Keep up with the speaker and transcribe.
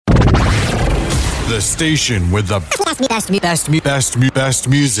The station with the best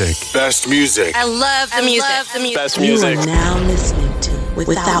music. Best music. I love the music. Best music. You are now listening to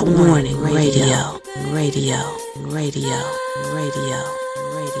Without Warning Radio. Radio. Radio. Radio. Radio. Radio.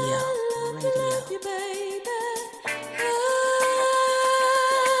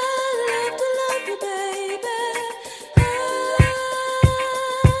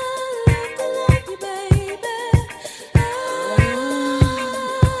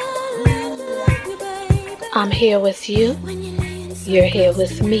 I'm here with you, you're here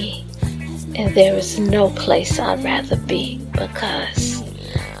with me, and there is no place I'd rather be because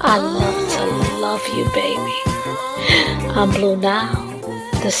I love to love you, baby. I'm Blue Nile,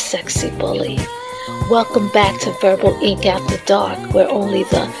 the sexy bully. Welcome back to Verbal Ink After Dark, where only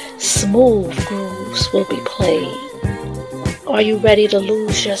the smooth grooves will be played. Are you ready to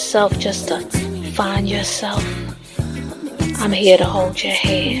lose yourself just to find yourself? I'm here to hold your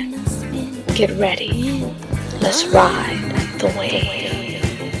hand. Get ready. Let's ride the wave.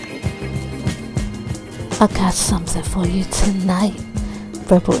 I got something for you tonight.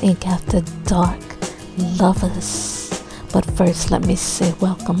 Verbal Ink After Dark lovers. But first, let me say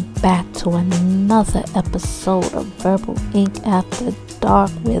welcome back to another episode of Verbal Ink After Dark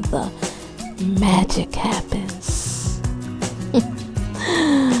where the magic happens.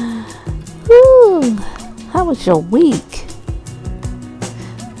 Woo! How was your week?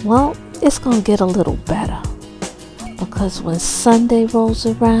 Well, it's gonna get a little better. Because when Sunday rolls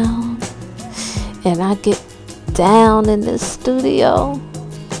around and I get down in the studio,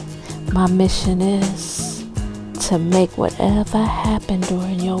 my mission is to make whatever happened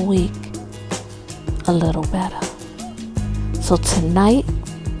during your week a little better. So tonight,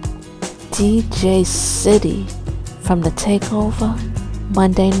 DJ City from the TAKEOVER,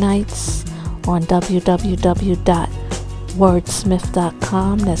 Monday nights on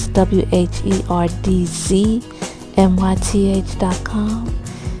www.wordsmith.com. That's WHERDZMYTH.com.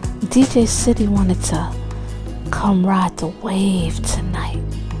 DJ City wanted to come ride the wave tonight.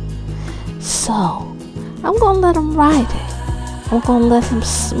 So, I'm going to let him ride it. I'm going to let him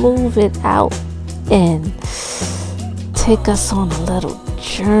smooth it out and take us on a little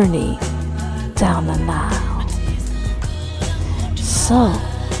journey down the Nile. So,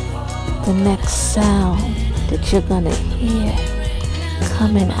 the next sound that you're going to hear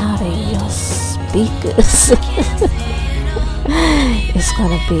coming out of your speakers it's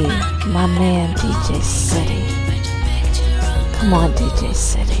gonna be my man DJ City. Come on, DJ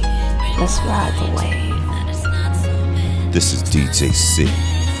City, let's ride the wave. This is DJ City,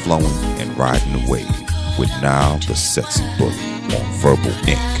 flowing and riding the wave with Nile the sexy bully on Verbal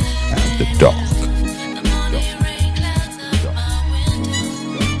Ink After Dark.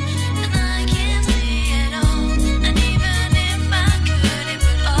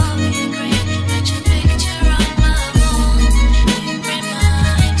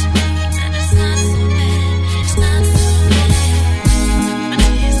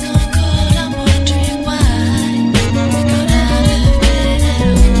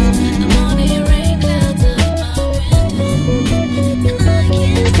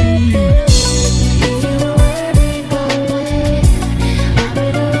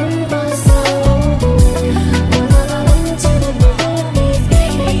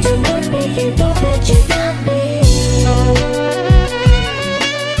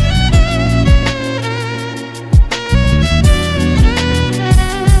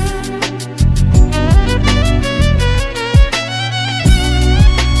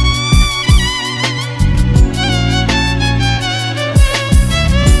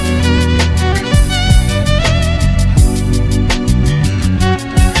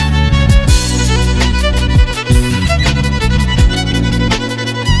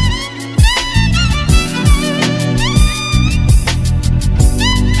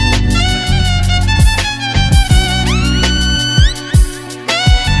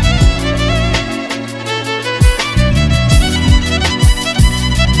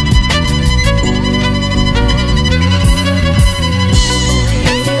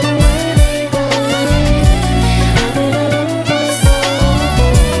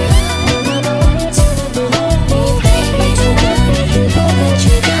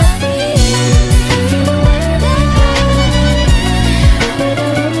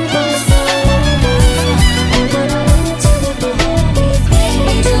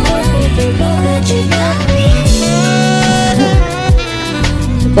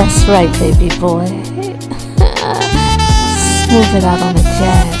 That's right, baby boy. Smooth it out on the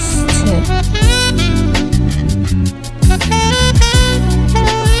jazz tip.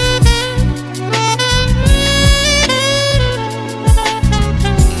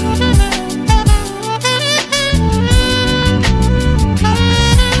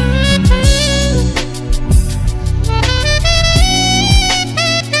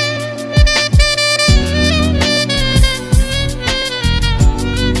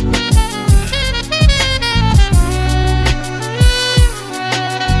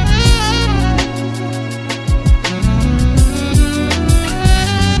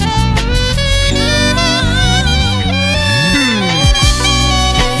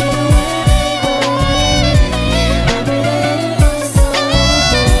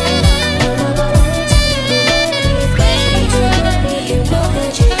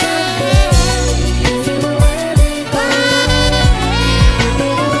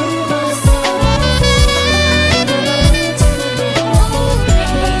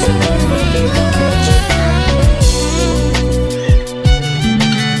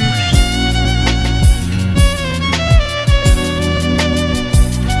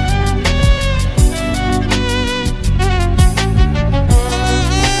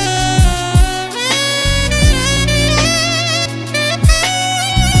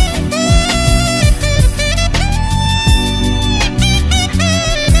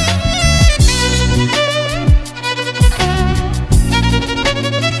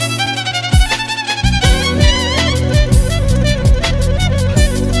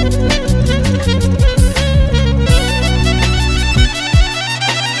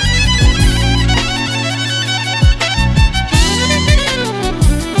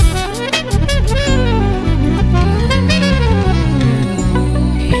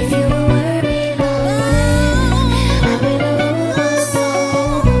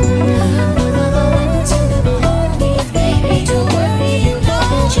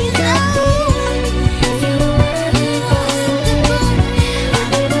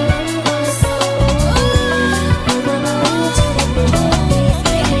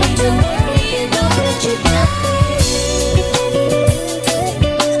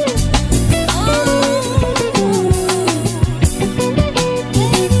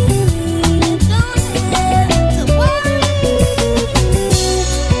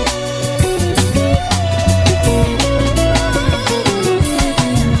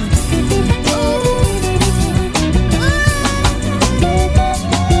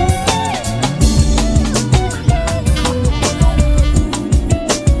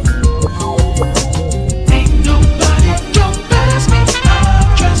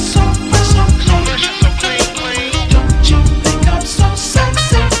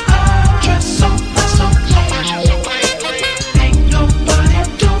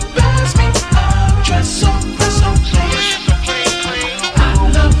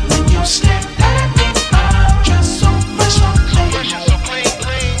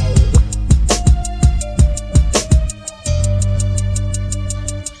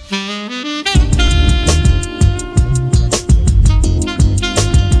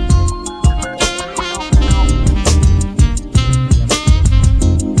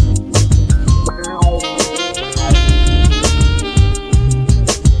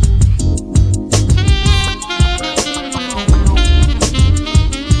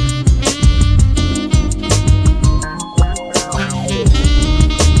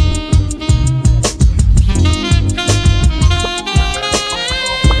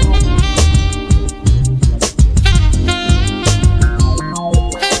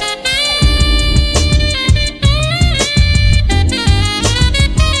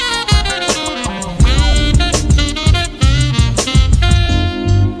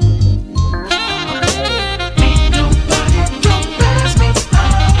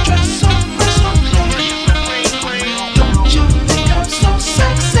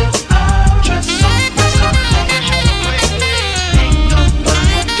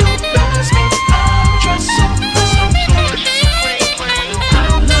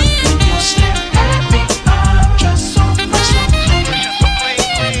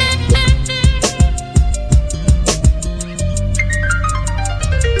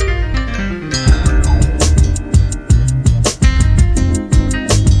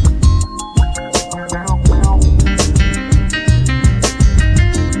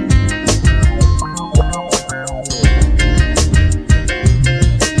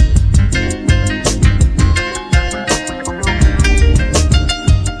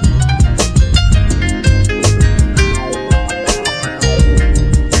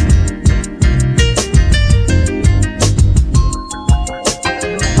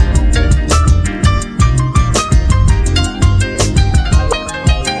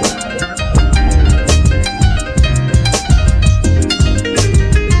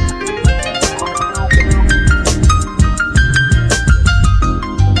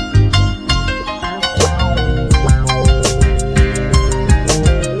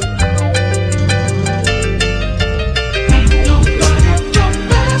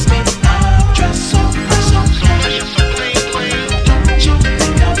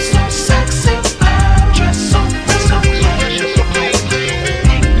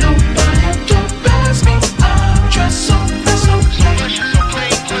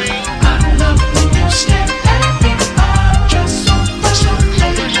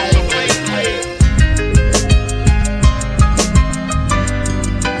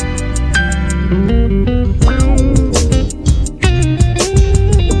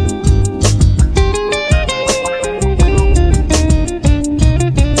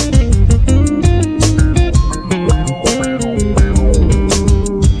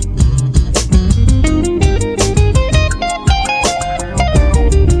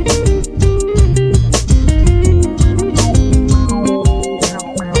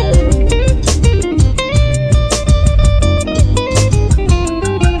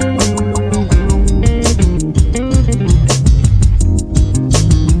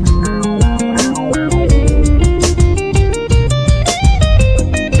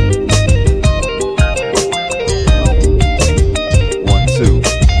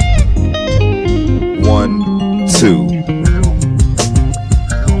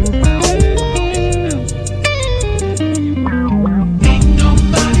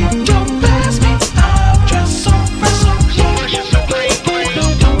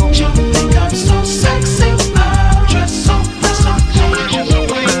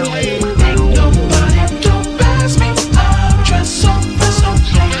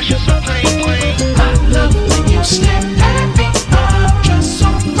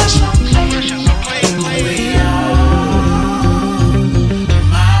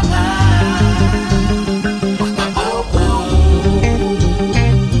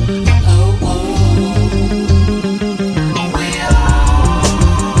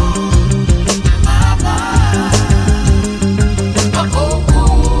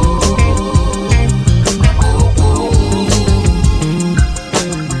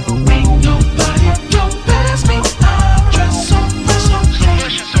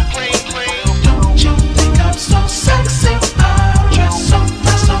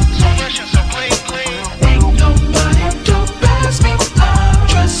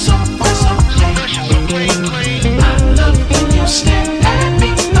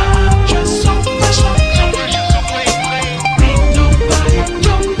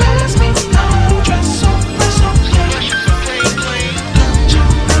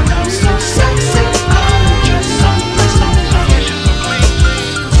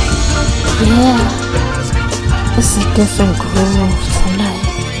 different groove tonight.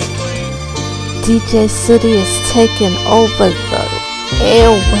 DJ City is taking over the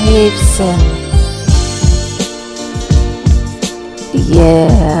airwaves and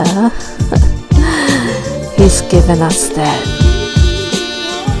yeah, he's giving us that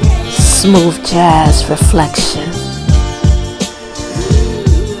smooth jazz reflection.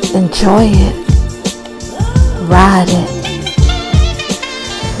 Enjoy it, ride it,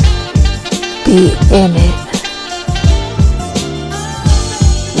 be in it.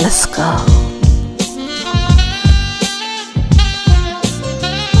 Let's go.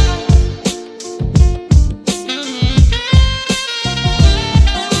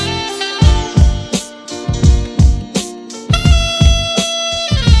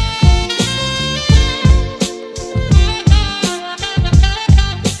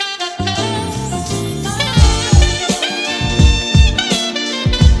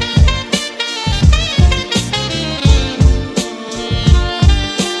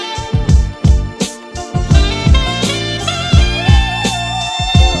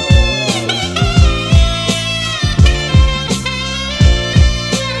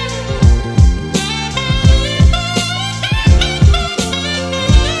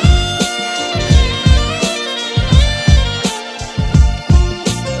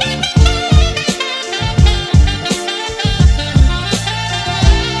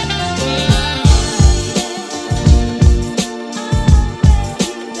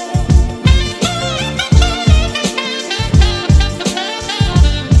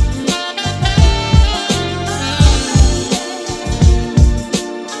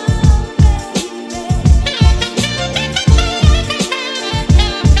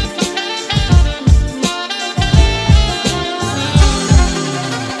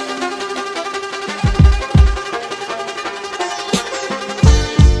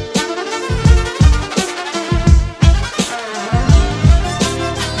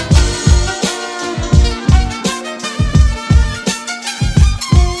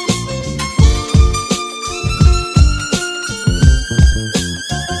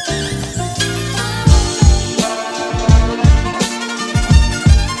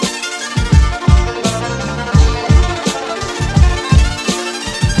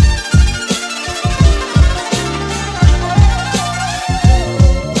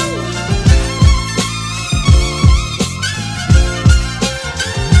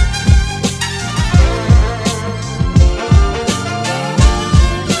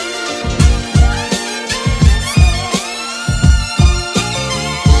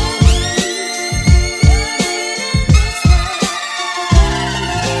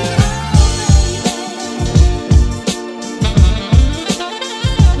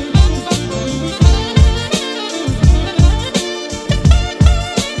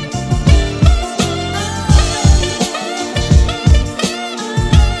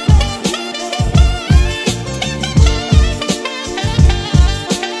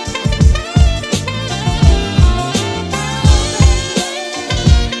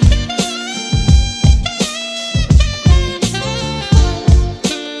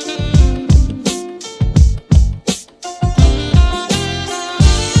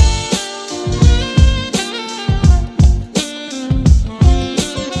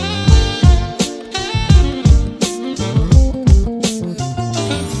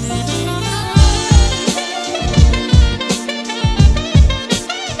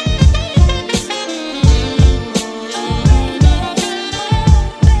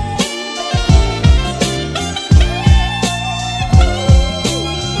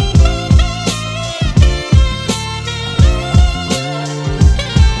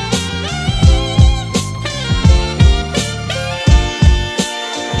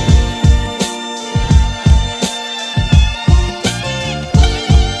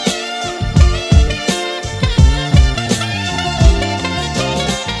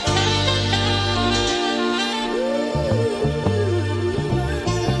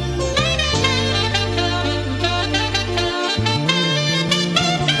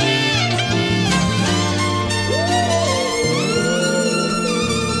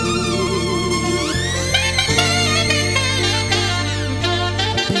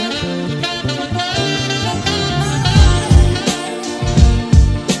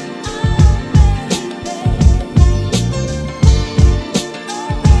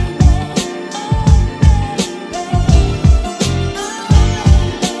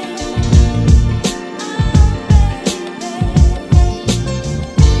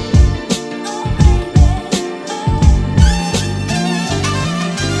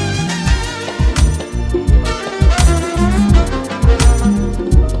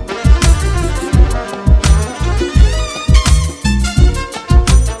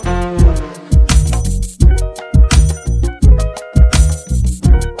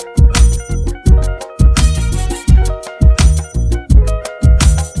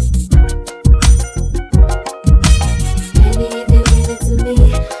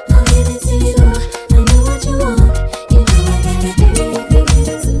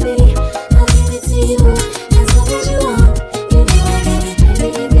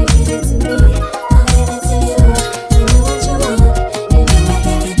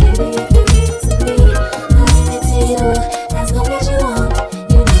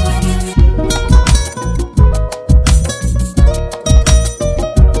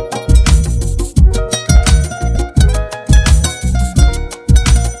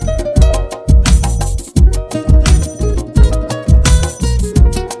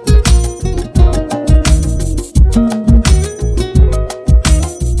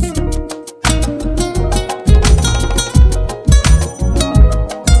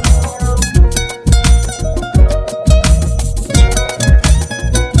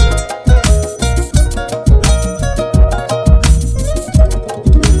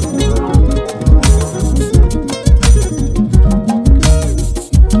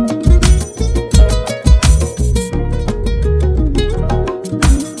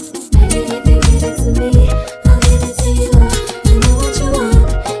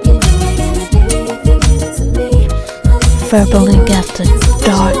 Verbal Ink After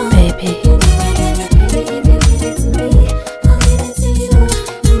Dark, baby.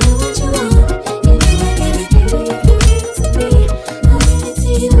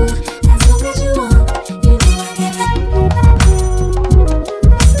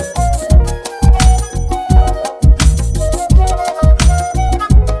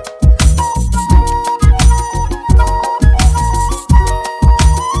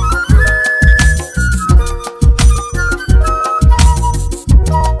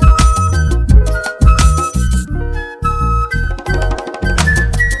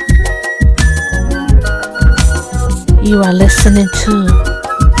 You are listening to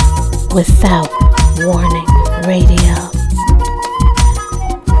Without Warning Radio.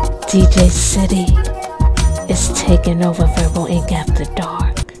 DJ City is taking over Verbal Ink After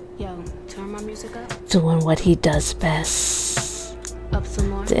Dark. Yo, turn my music up. Doing what he does best. Up some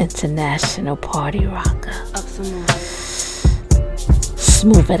more. The international party rocker. Up some more.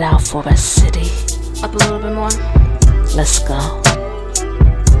 Smooth it out for us, City. Up a little bit more. Let's go.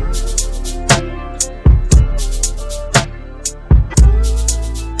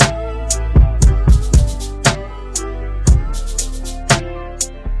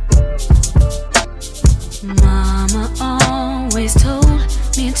 Mama always told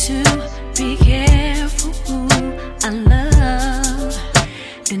me to be careful who I love,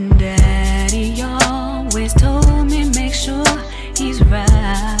 and Daddy always told me make sure he's right.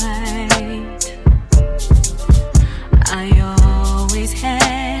 I always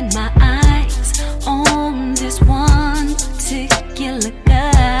had my eyes on this one particular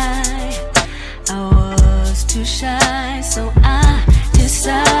guy. I was too shy, so I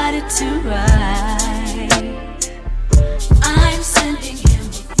decided to write. I'm sending him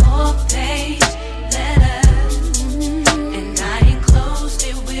a 4-page letter, and I enclosed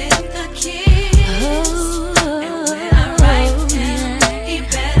it with a kiss. And when I write him, he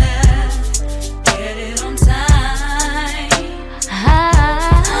better get it on time.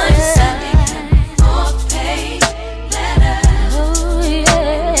 I'm sending him a 4-page letter, and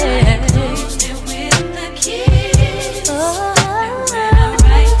I enclosed it with a kiss. And when I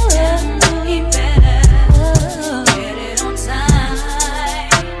write him, he better get it on time.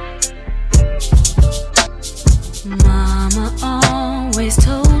 Mama always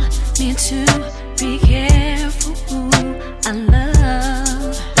told me to be careful who I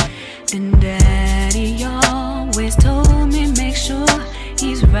love, and Daddy always told me make sure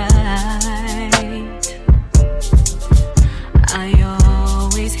he's right. I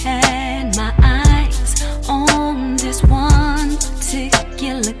always had my eyes on this one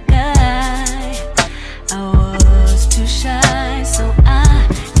particular guy. I was too shy, so I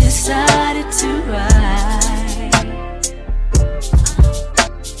decided to write.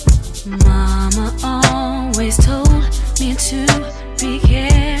 Mama always told me to be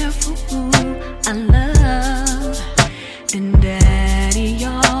careful who I love, and Daddy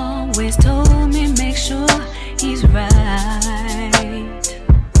always told me make sure he's right.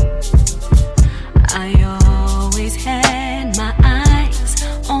 I always had my eyes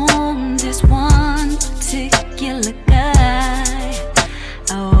on this one particular guy.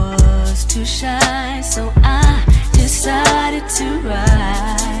 I was too shy, so I decided to write.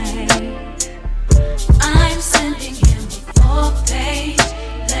 I'm sending him a 4-page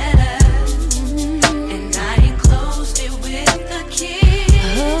letter, and I enclosed it with a kiss.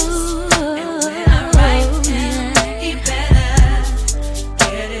 And when I write him, he better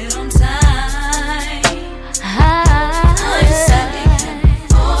get it on time. I'm sending him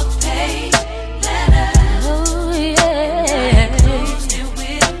a 4-page letter, and I enclosed it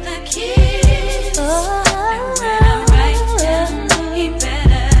with a kiss. And when I write him, he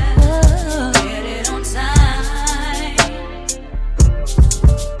better get it on time.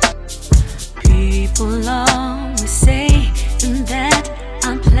 People always say that I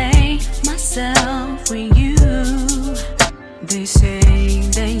play myself with you. They say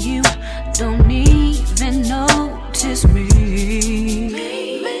that you don't even notice me.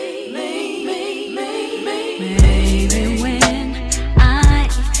 Maybe when I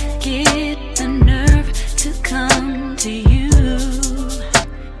get the nerve to come to you,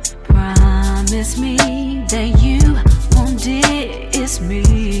 promise me that you won't diss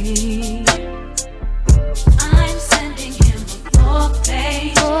me. I'm sending him a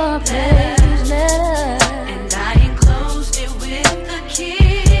 4-page letter, and I enclosed it with a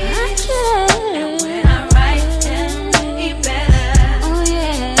kiss. And when I write him, he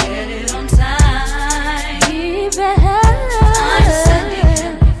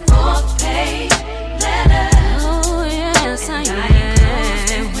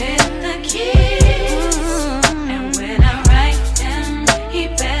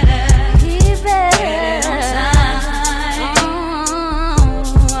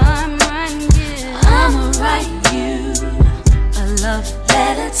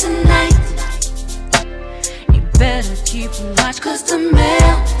tonight. You better keep a watch, 'cause the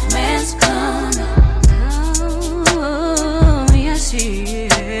mailman's coming. Oh, yes he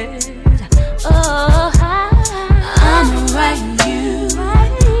is. Oh, I'ma write you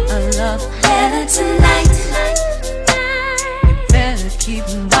a love letter tonight. You better keep a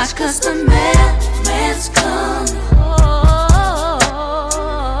watch, 'cause the mailman's coming.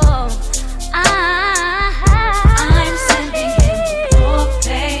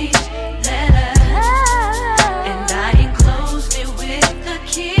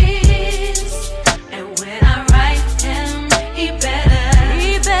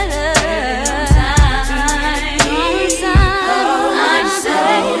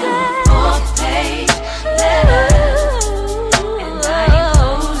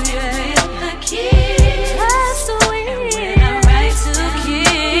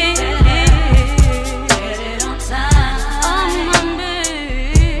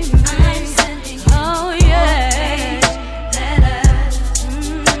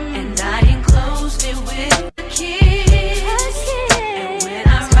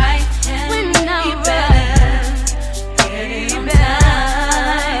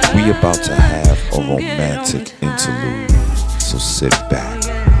 About to have a romantic interlude, so sit back,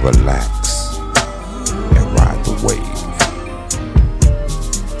 relax, and ride the wave.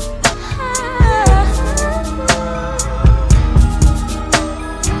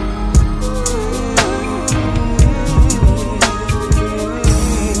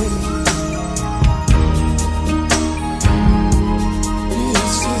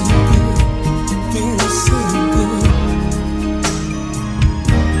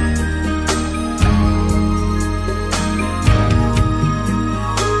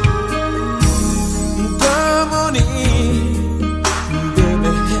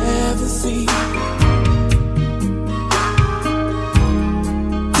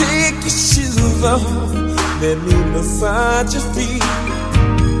 Let me massage your feet.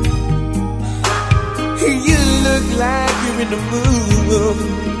 You look like you're in the mood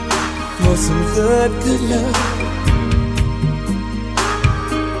for some good love.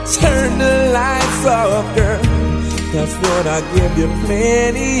 Turn the lights off, girl. That's what I give you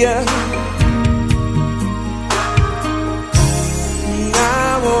plenty of.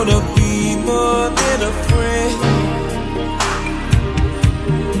 I wanna be more than a friend.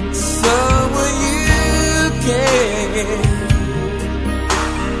 Someone you can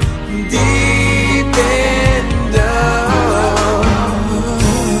depend on.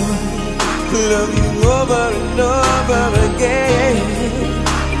 Love you over and over again.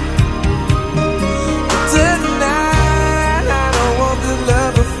 Tonight I don't want this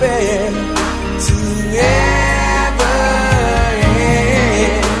love affair to ever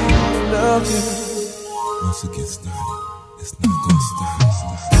end. Love you. Once it gets started, it's not gonna stop.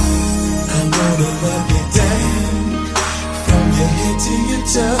 I wanna love you down from your head to your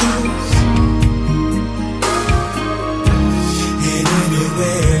toes, and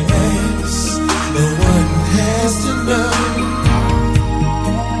anywhere else no one has to know.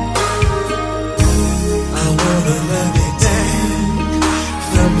 I wanna love you down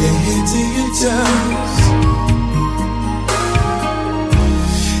from your head to your toes,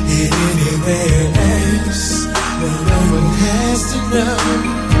 and anywhere else no one has to know.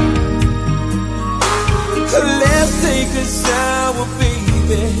 Let's take a shower,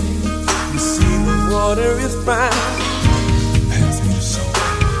 baby. You see the water is fine. Pass me the soap.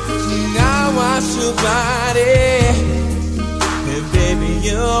 Now wash your body, and baby,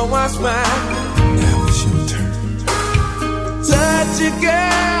 you'll wash mine. Now it's your turn. Touch your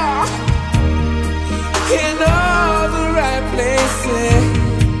girl in all the right places.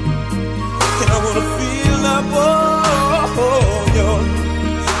 And I wanna feel up,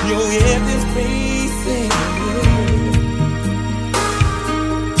 your empty spaces.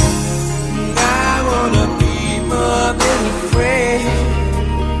 More than a friend,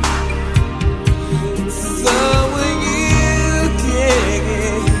 someone you can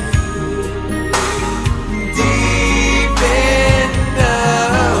depend on.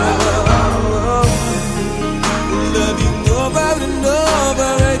 Love you over and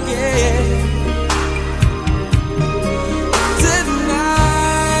over again.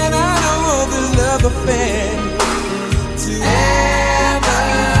 Tonight I don't want this love affair to ever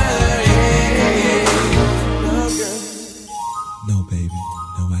end. No, baby,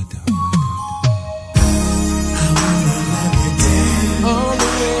 no, I don't. I wanna love you down all the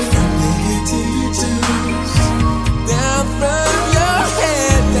way from your head to your toes, down from your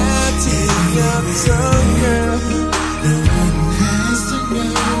head down to your tongue, girl. No one has to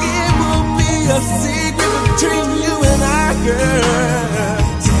know. It won't be a secret between you and I, girl.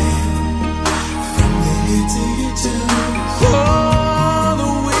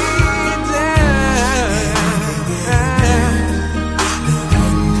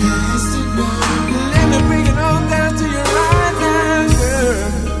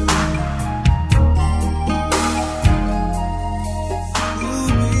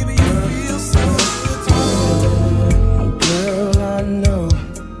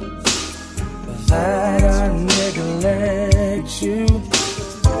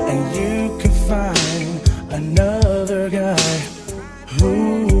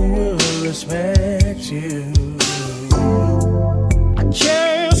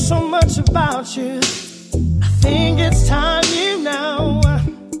 about you. I think it's time you know.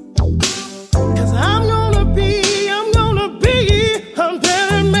 'C's I'm gonna be a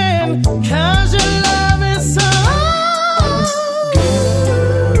better man. 'Cause your love is so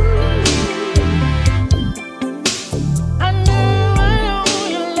good. I know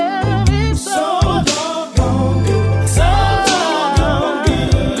your love is so doggone good. So doggone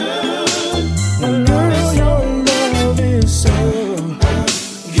good. And girl, your love is so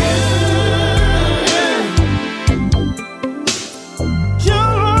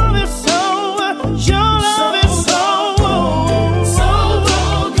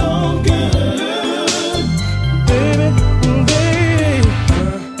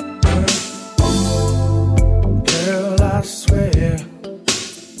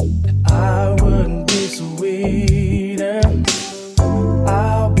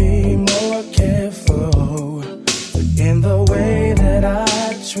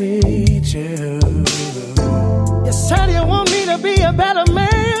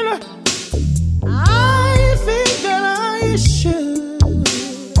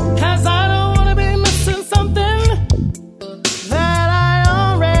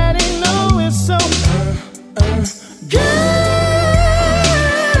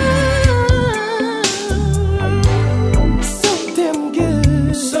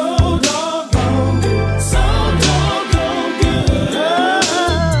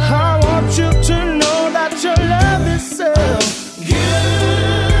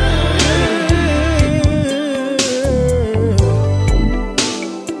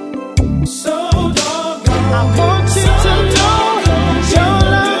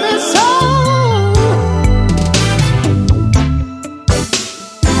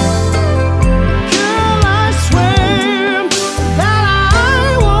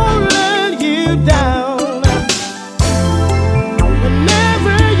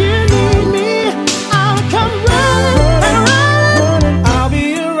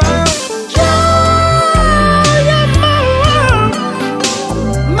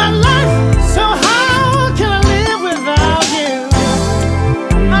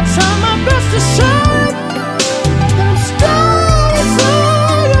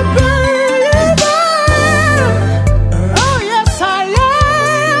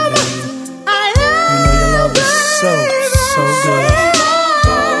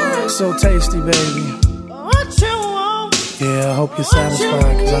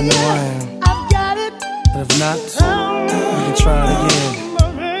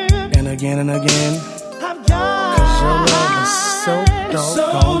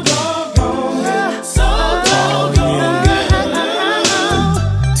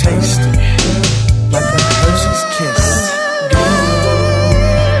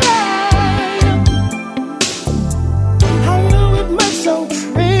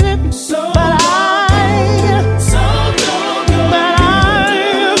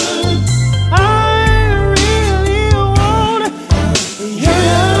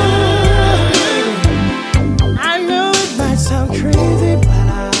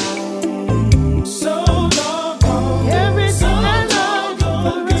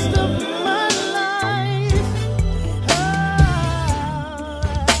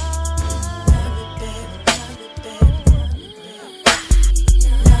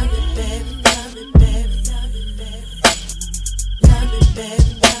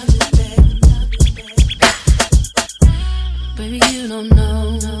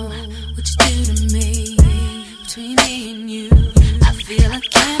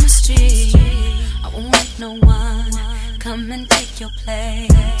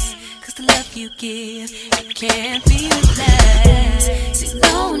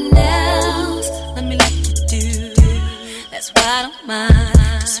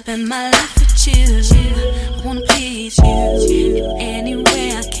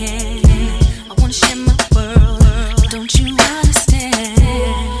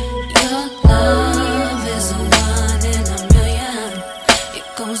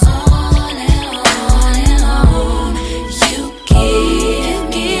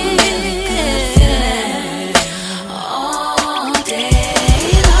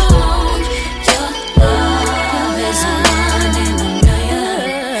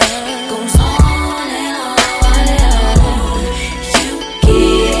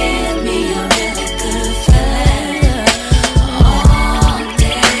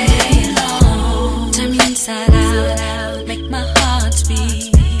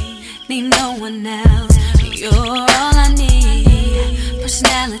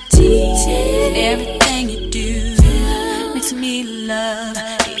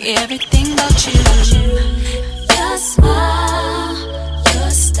everything about you. Your smile,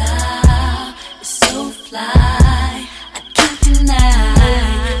 your style,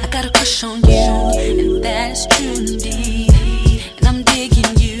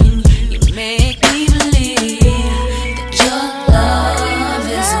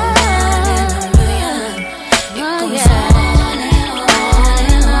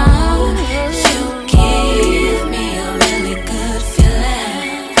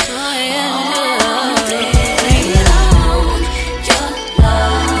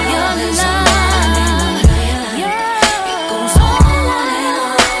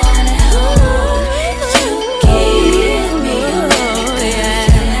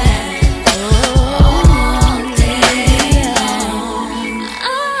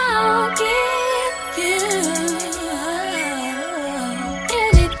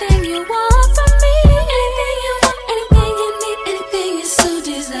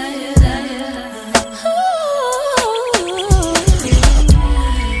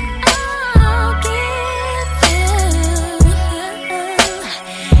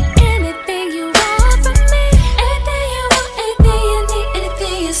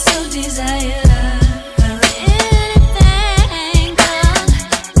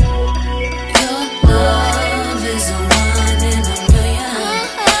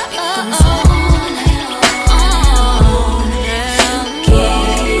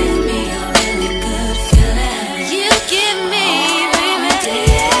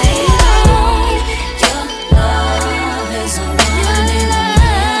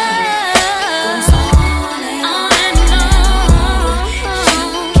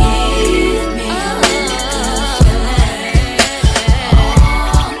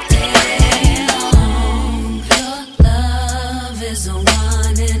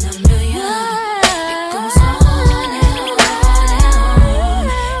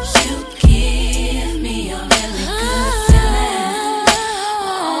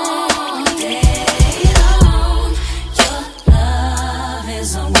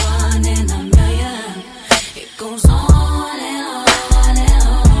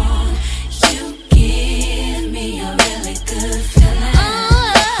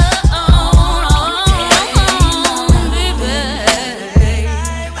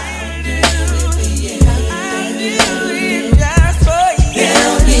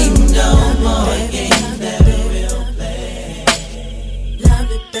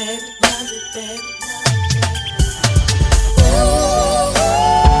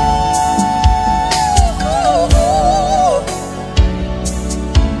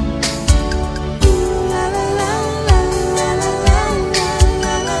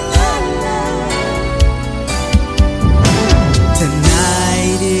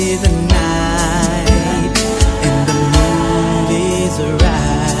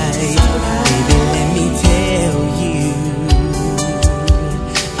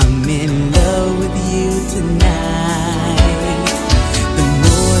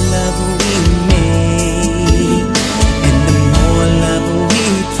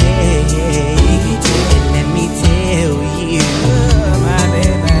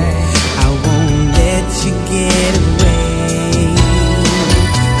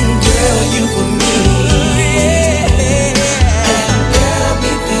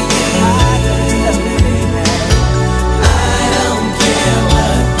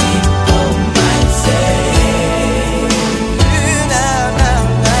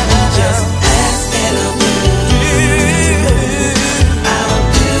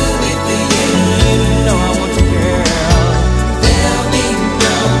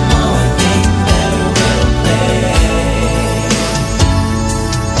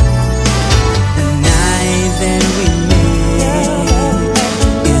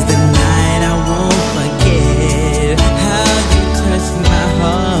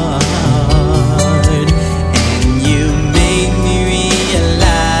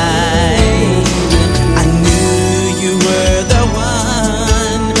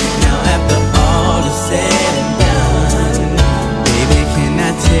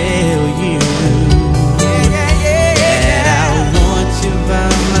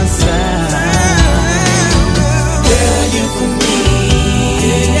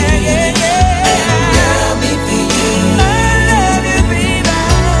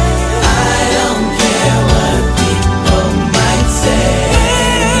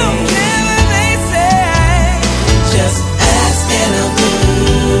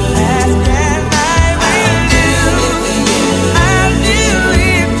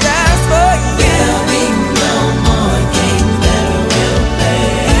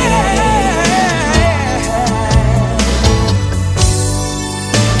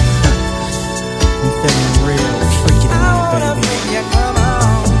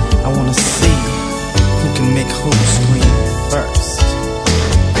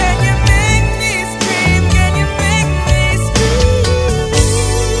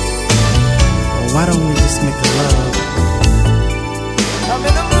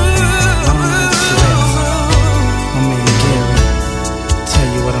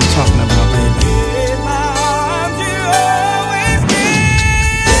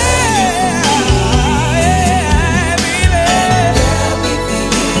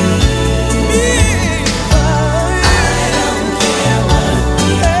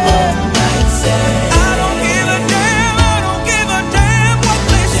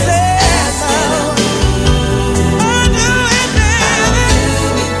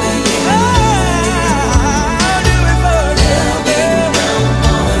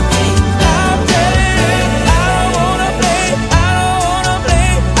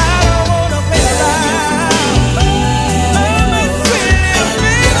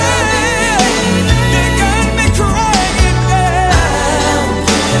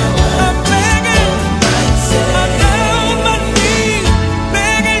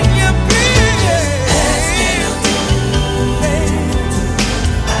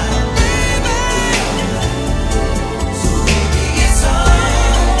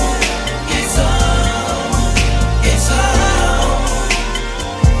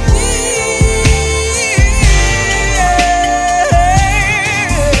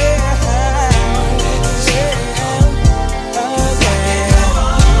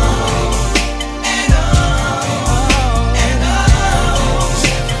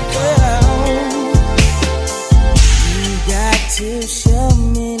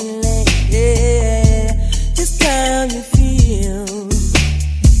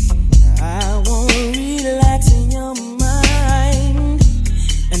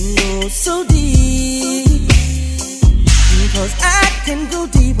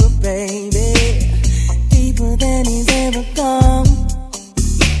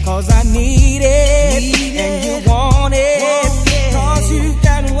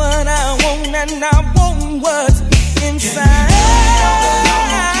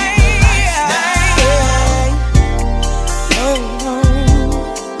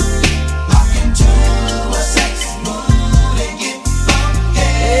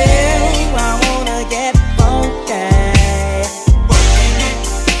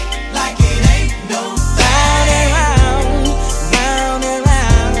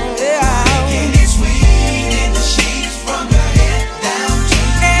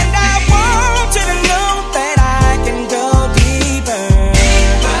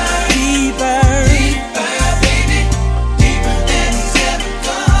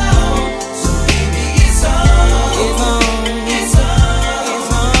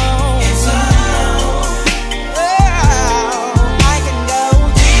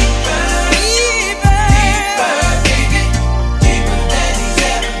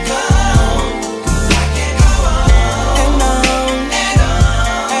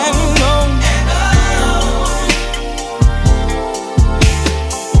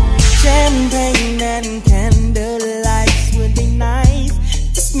 champagne and candlelights would be nice.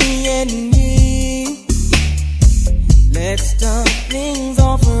 Just me and you. Let's start things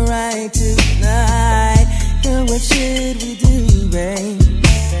off right tonight. Girl, what should we do, babe?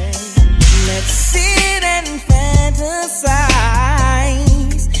 Let's sit and fantasize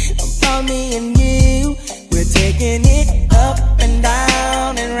about me and you. We're taking it up and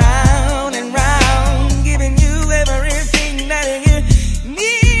down and round and round, giving you everything that you need.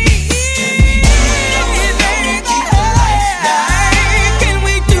 Can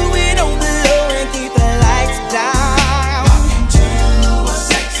we do it on the low and keep the lights down? Rock into a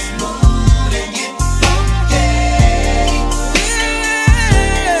sexy mood and get funky.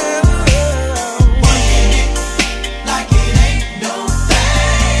 Working it like it ain't no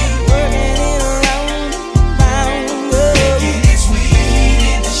thing. Working it around and round. Making it sweet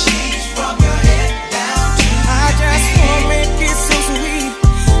in the sheets from your head down to I just wanna make it so sweet,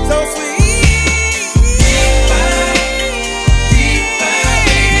 so sweet. Deeper, deeper,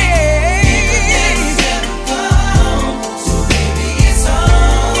 baby, deeper than it's ever gone. So baby, it's on,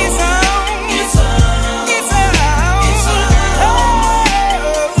 it's on, it's on, it's on, it's on. Oh,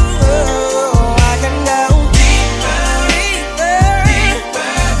 I can go deeper, deeper, deeper,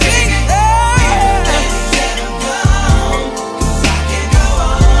 baby, deeper than it's ever gone. 'Cause I can go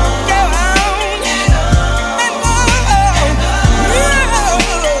on and on and on and on.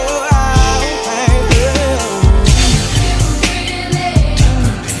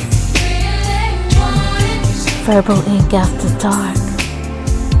 Verbal Ink After Dark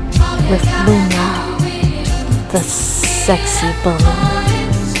with Blue Nile, the sexy balloon.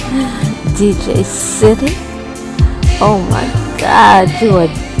 DJ City, oh my God, you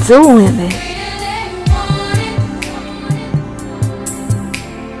are doing it.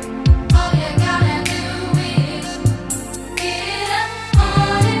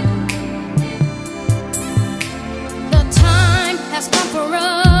 The time has come for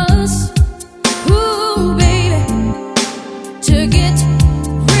us, ooh baby, to get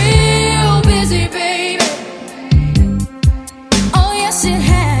real busy, baby. Oh yes it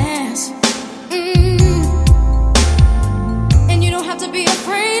has. And you don't have to be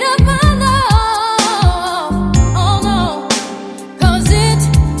afraid of my love. Oh no, 'cause it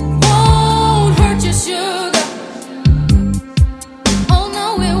won't hurt your sugar. Oh no,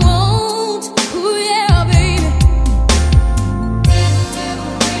 it won't. Ooh yeah, baby.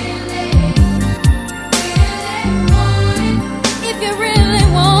 If you really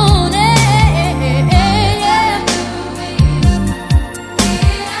want it, yeah.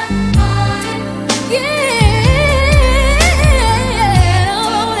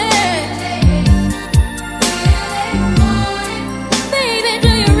 Baby,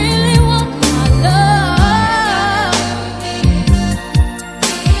 do you really want my love?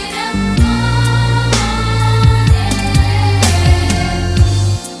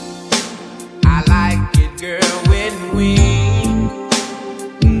 I like it, girl, when we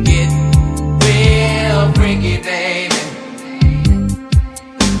get real freaky, baby.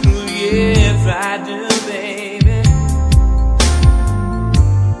 Ooh, yes, I do, baby.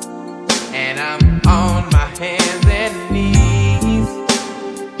 And I'm on my hands and knees.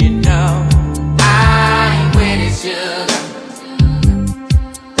 You know, I ain't with it, sugar.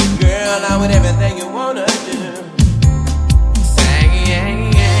 Girl, I'm with everything you wanna do. Sang, yeah,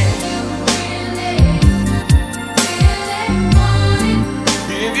 yeah.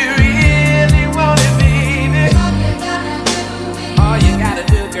 If you really want it, baby, all you gotta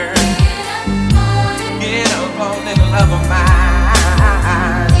do, girl, get up on that love of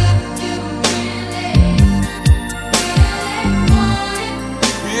mine.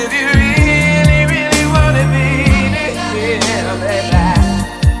 If you really, really want it, baby, yeah, baby.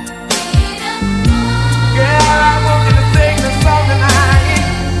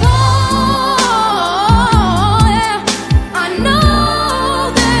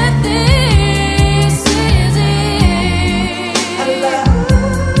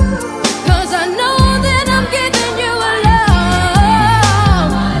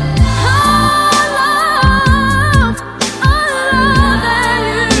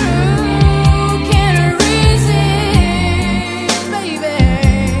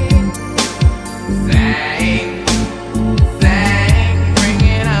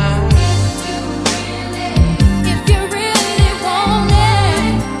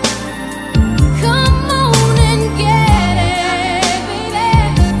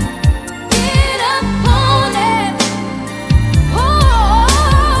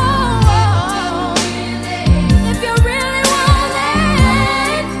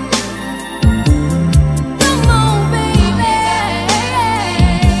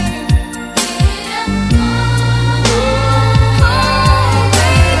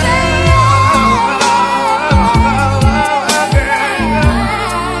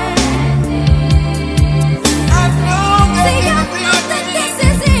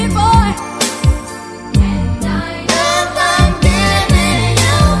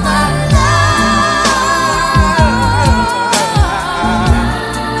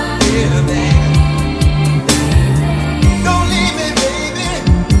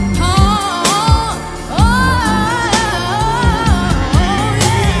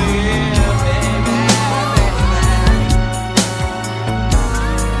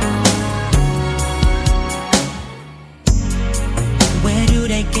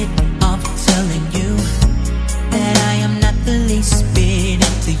 they get off telling you that I am not the least bit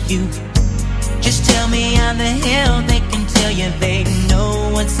into you? Just tell me how the hell they can tell you they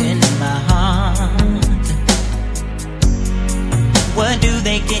know what's in my heart. What do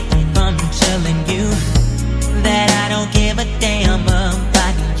they get from telling you that I don't give a damn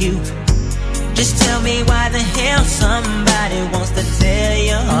about you? Just tell me why the hell somebody wants to tear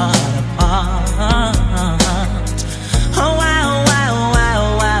your heart apart. Oh, why, oh, why, oh, why,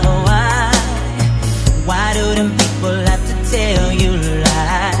 oh, why, oh, why? Why do them people have to tell you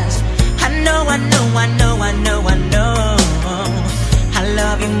lies? I know, I know, I know, I know, I know I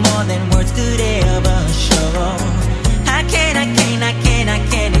love you more than words could ever show. I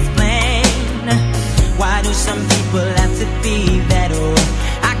can't explain. Why do some people have to be that way?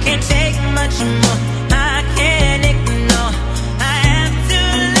 I can't take much more, I can't ignore. I have to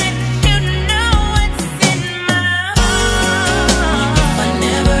let you know what's in my heart. If I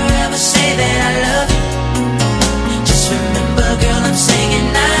never ever say that I love you, just remember, girl, I'm saying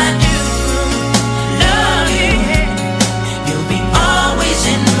I do love you. You'll be always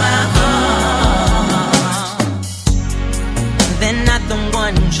in my heart. They're not the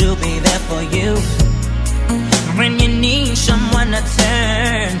ones who'll be there for you when you need someone to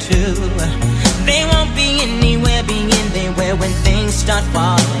turn to. They won't be anywhere, when things start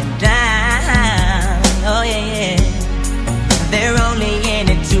falling down. Oh yeah, yeah. They're only in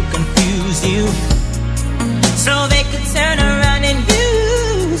it to confuse you, so they could turn around and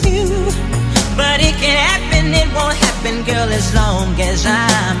use you. But it can happen, it won't happen, girl, as long as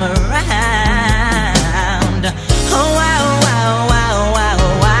I'm around. Oh wow, wow, wow, wow,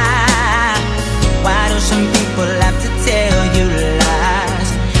 wow. Why do some people have to tell you lies?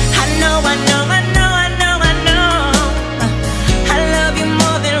 I know, I know, I know, I know, I know I love you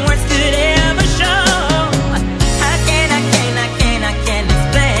more than words could ever show. I can't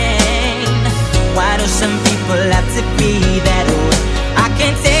explain. Why do some people have to be that way? I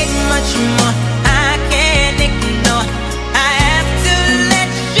can't take much more, I can't ignore. I have to let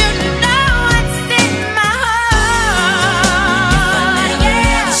you know what's in my heart. If I never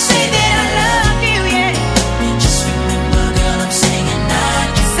ever say that I love you, yeah, just remember, girl, I'm saying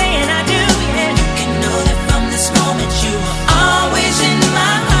I do, yeah. You can know that from this moment you are always in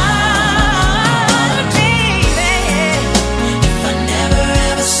my heart, baby. If I never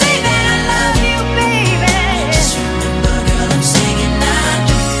ever say that I love you, baby, just remember, girl, I'm saying I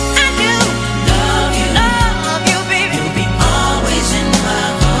do love you, baby. You'll be always in my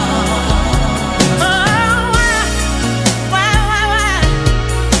heart. Oh, why,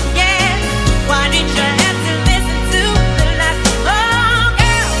 yeah. Why did you have to listen to the last? Oh,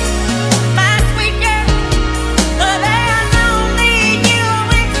 girl, my sweet girl. Oh, there's only you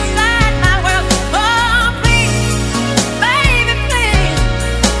inside my world. Oh, please, baby, please.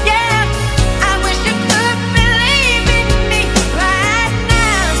 Yeah, I wish you could believe in me right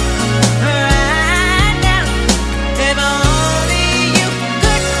now. If only you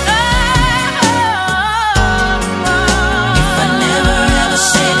could know. If I never ever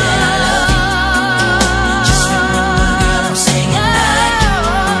say that I love you, just remember, girl, I'm saying I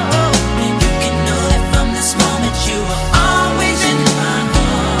do. You can know that from this moment you are always in my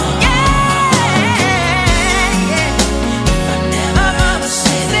heart. Yeah. If I never ever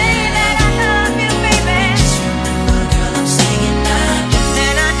say that I love you, baby, just remember, girl, I'm saying I do.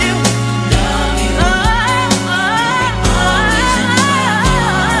 And I do love you. You'll be always in my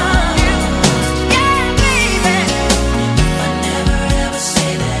heart. Yeah, baby. If I never ever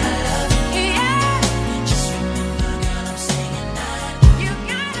say that I love you, yeah, just remember, girl, I'm saying I do. You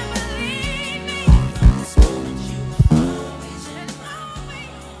gotta believe me. From this moment you are always in my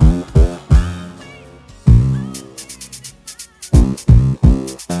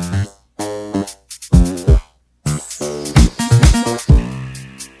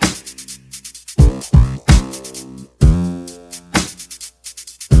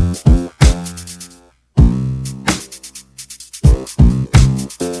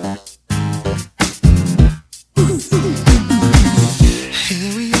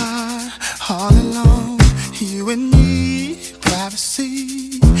Here we are, all alone, you and me,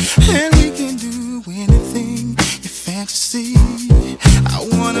 privacy, and we can do anything you fantasy. I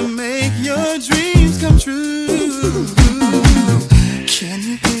wanna make your dreams come true. Can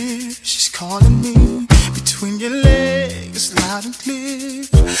you hear? She's calling me between your legs, loud and clear.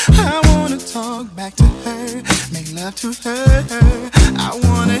 I wanna talk back to her, make love to her. I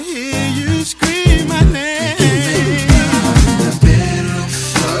wanna hear you scream my name.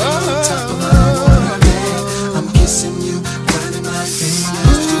 I'm kissing you, running my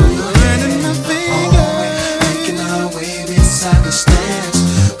fingers through your hair, making our way beside the stairs.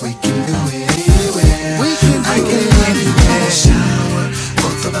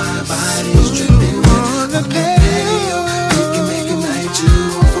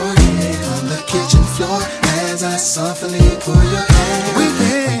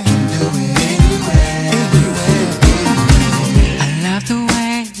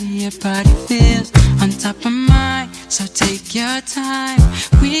 the time.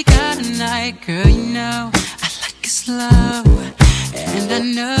 We got a night, girl, you know I like it slow, and I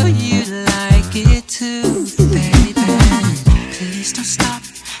know you like it too, baby. Please don't stop,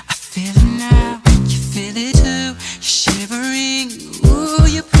 I feel it now. You feel it too, you're shivering. Ooh,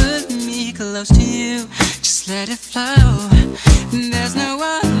 you put me close to you. Just let it flow. There's no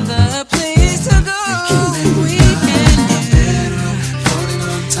other place to go. We can do.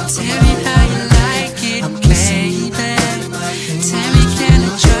 Tell me how you like it, baby. Tell me, can I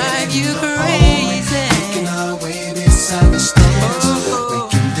drive you crazy? We can always misunderstand. We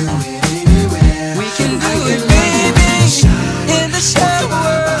can do it anywhere. We can do it, baby. In the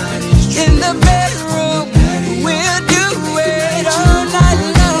shower, in the bedroom, we'll do it all night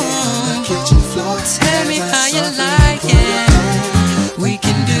long. Tell me how you like it. We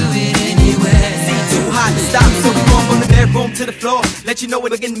can do it anywhere. Too hot to stop, so we going from the bedroom to the floor. Let you know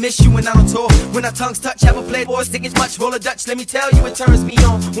we're gonna miss you when I'm on tour. When our tongues touch, have a playboy, stick as much, roll a Dutch. Let me tell you, it turns me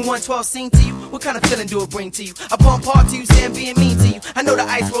on. When 112 sing to you, what kind of feeling do it bring to you? I pump hard to you, say I'm being mean to you. I know the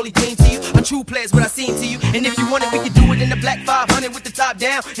ice rolly dream to you. A true player's what I seen to you. And if you want it, we can do it in the black 500 with the top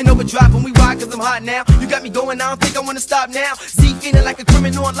down. And overdrive when we ride, cause I'm hot now. You got me going, I don't think I wanna stop now. Z feeling like a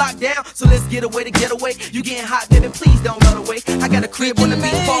criminal on lockdown. So let's get away to get away. You getting hot, baby, please don't run away. I got a crib on the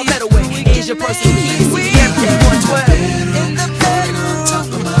beach, fall that away. Here's your personal keys, everything 112. In the bedroom,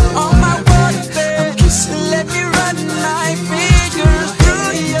 on my water bed, let me run my fingers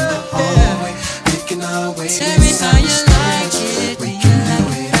through your hair. Tell me how you like it. We can do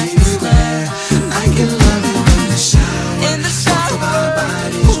it anywhere. I can love you in the shower. In the shower,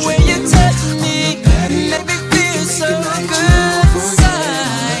 when you touch me, make me feel so good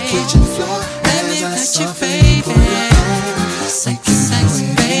inside. Let me touch you, baby. Sexy, sexy,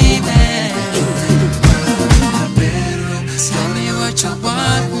 baby. Tell me what you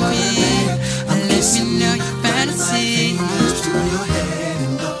want from me, and let me know your fantasy.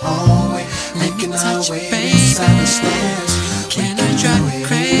 Let me touch you, baby. Can I drive you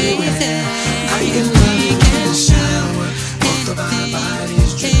crazy? We can do anything,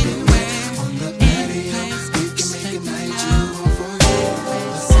 anywhere, any place. Just let me know.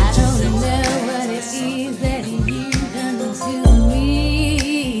 I don't know what it is that you've done to me,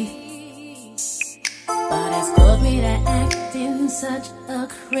 but it's caused me to act in such a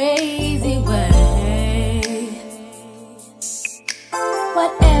crazy way.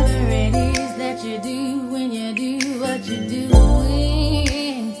 Whatever it is that you do when you do what you're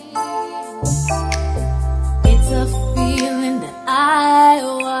doing, it's a feeling that I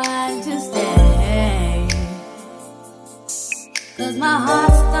want to stay. Cause my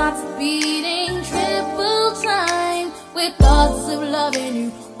heart starts beating triple time with thoughts of loving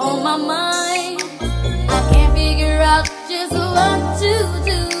you on my mind. I can't figure out just what to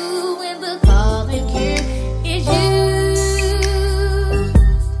do when the cause and cure is you.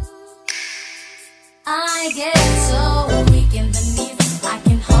 I get so weak in the knees, I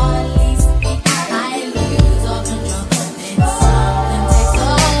can hardly speak. I lose all control, then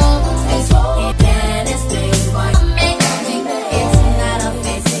something takes over. It can't explain why you make me. It's not a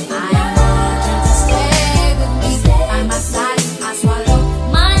face. I want you to stay with me. By my side, I swallow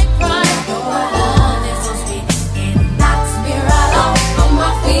my pride. Your love is so sweet, it knocks me right off on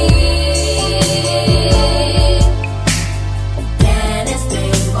my feet. Can't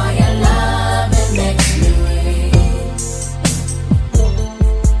explain why your love it makes me weak.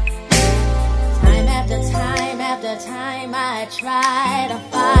 Time after time, I try to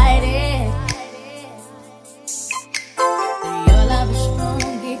fight it. Your love is strong,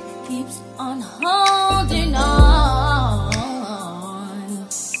 it keeps on holding on.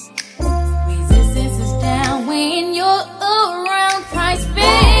 Resistance is down when you're around, price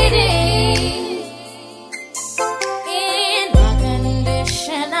fading. In my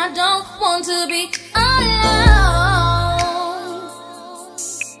condition, I don't want to be alone.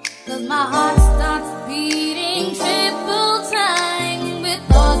 Cause my heart starts beating triple time with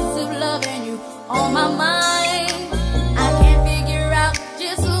thoughts of loving you on my mind. I can't figure out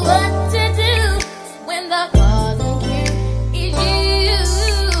just what to do when the cause and cure is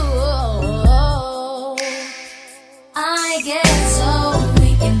you. I get so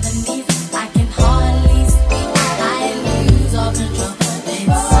weak in the knees, I can hardly speak. I lose all control, then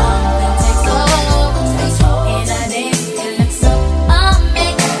something takes over. In a day, it looks so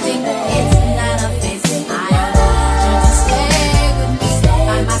amazing. It's not a face. I want you to stay with me.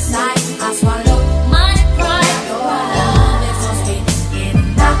 By my side, I swallow my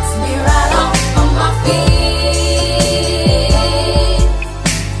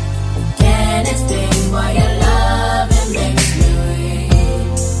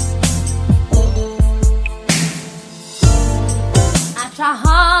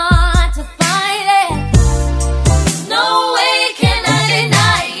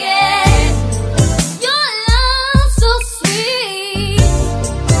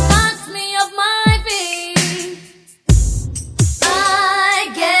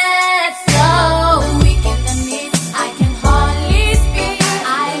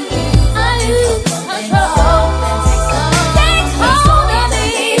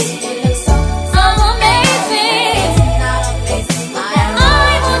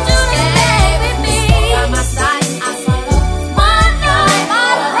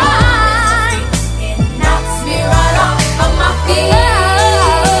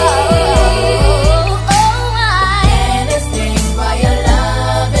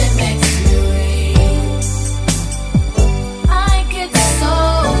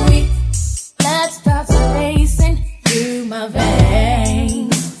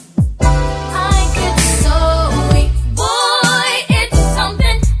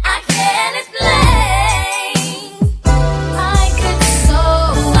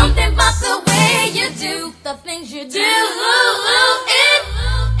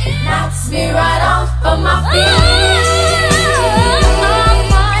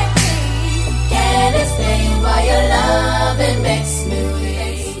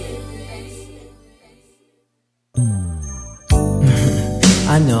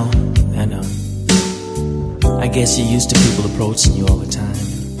I know. I guess you're used to people approaching you all the time.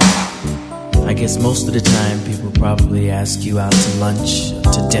 I guess most of the time people probably ask you out to lunch,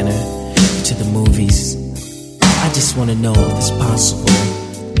 or to dinner, or to the movies. I just want to know if it's possible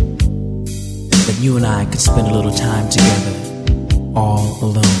that you and I could spend a little time together, all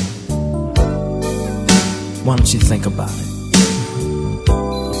alone. Why don't you think about it?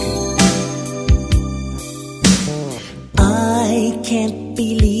 I can't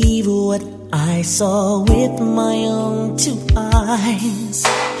believe what I saw with my own two eyes.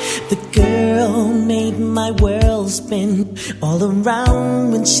 The girl made my world spin all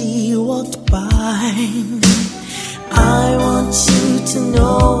around when she walked by. I want you to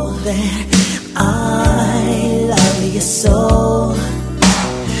know that I love you so.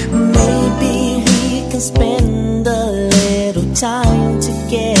 Maybe we can spend a little time to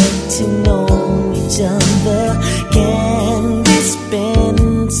get to know each other. Can we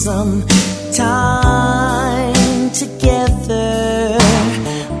spend some time together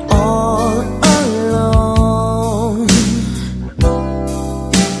all alone?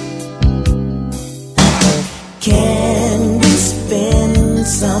 Can we spend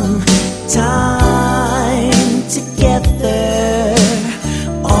some time together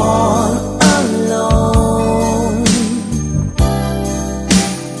all alone?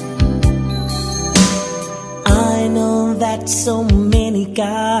 I know that so many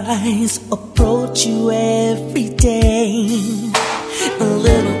guys approach you every day. A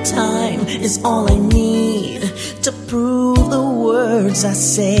little time is all I need to prove the words I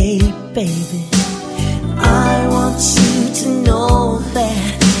say, baby. I want you to know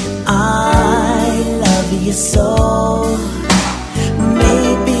that I love you so.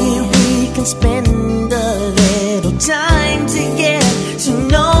 Maybe we can spend a little time to get to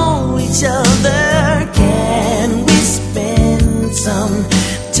know each other. Can we spend some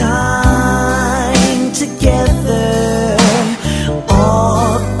time together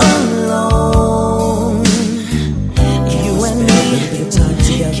all alone? You and me,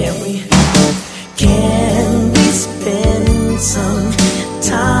 can we? Can we spend some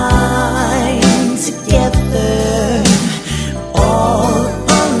time together all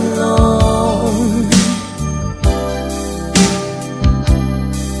alone?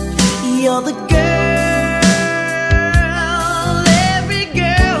 You're the girl every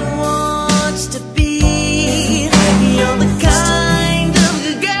girl wants to be. You're the kind of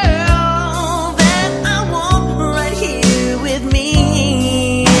girl that I want right here with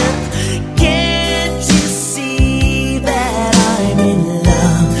me. Can't you see that I'm in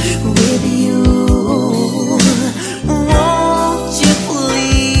love with you? Won't you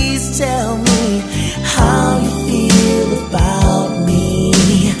please tell me how you feel about me?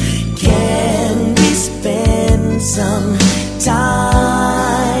 Can we spend some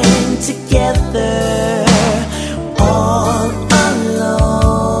time together all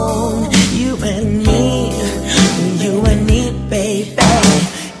alone? You and me, baby.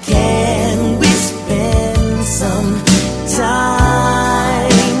 Can we spend some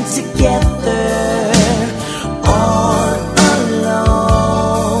time together all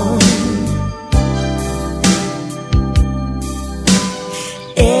alone?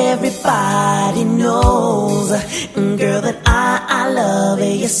 Everybody knows, girl, that I love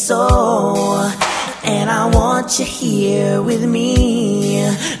you so. And I want you here with me.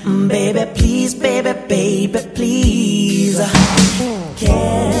 Baby, please, baby, please.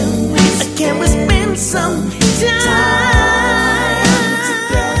 Can we spend some time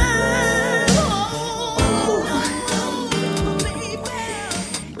together?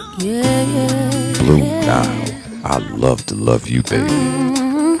 Yeah. Blue Nile, I love to love you, baby.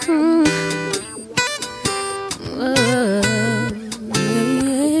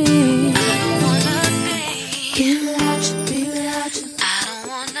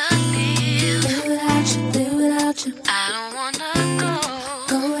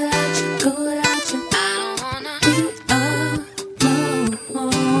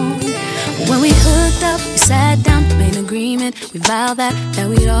 We vowed that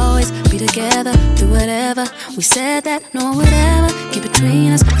we'd always be together through whatever. We said that no one would ever get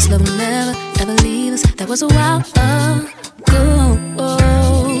between us. This love will never, ever leave us. That was a while ago.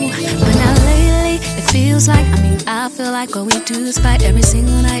 But now lately, it feels like, I feel like all we do is fight every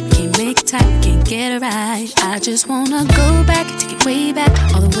single night. Can't make it tight, can't get it right. I just wanna go back, take it way back,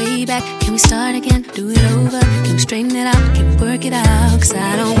 all the way back. Can we start again, do it over? Can we straighten it out, can we work it out? Cause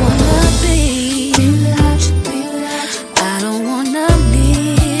I don't wanna be without you. I don't wanna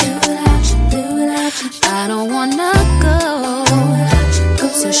live without you. I don't wanna go.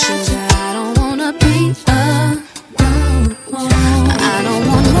 So sugar, I don't wanna be alone. I don't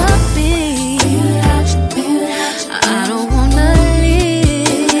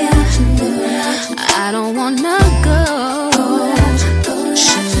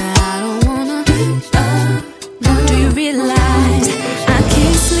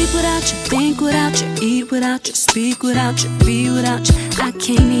speak without you, be without you. I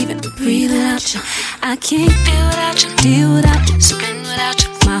can't even breathe without you. I can't feel without you, deal without you, spin without you.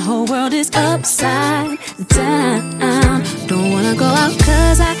 My whole world is upside down. Don't wanna go out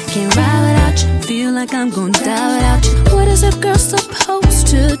cause I can't ride without you. Feel like I'm gonna die without you. What is a girl supposed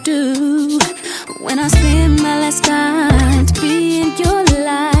to do when I spend my last time to be in your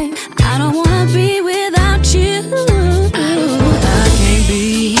life? I don't wanna be without you. I can't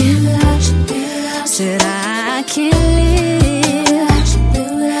be without you. Said I can't live.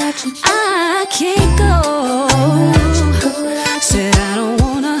 I can't go. Said I don't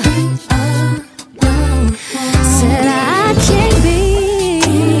wanna. Said I can't be.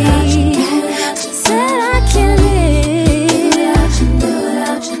 Said I can't live.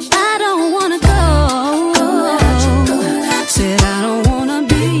 I don't wanna go. Said I don't wanna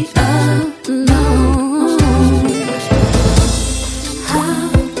be alone. How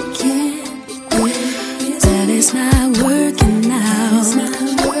can that is not working now?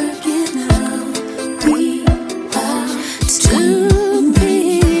 We are to be.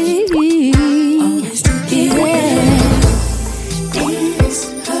 Yeah.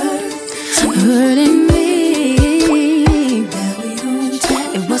 It's hurting me.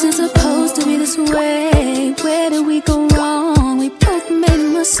 It wasn't supposed to be this way. Where did we go wrong? We both made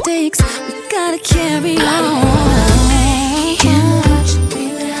mistakes. We gotta carry on.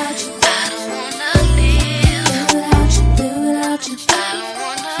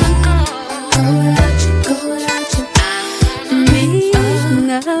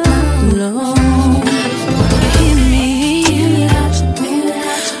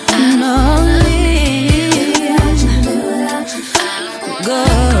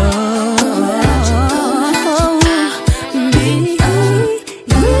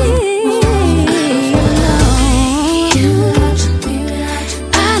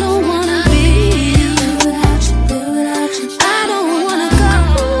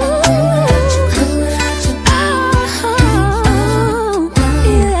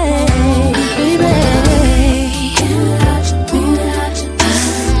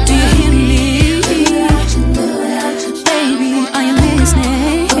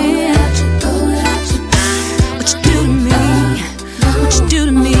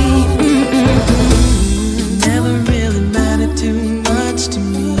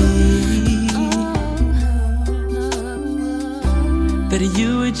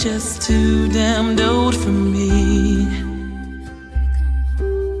 Just too damned old for me.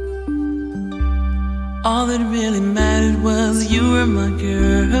 All that really mattered was you were my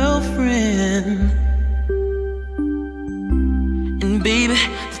girlfriend. And baby,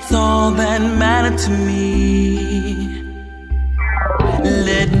 that's all that mattered to me.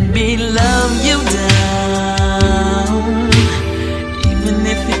 Let me love you down, even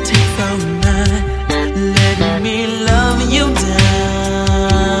if it takes all night. Let me love you down.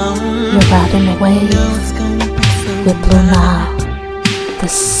 You're riding away with Blue Nile, the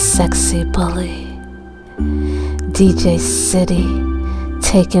sexy bully. DJ City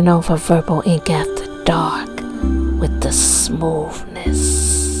taking over Verbal Ink after dark with the smoothness.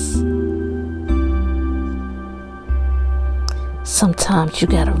 Sometimes you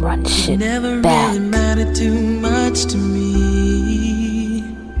gotta run shit never back. Really mattered too much to me.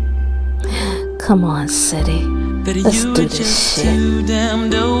 Come on, City. But let's you do were this just shit. Too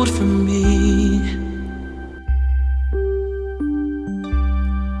damned old for me.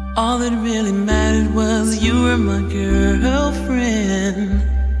 All that really mattered was you were my girlfriend.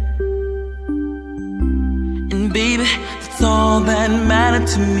 And baby, that's all that mattered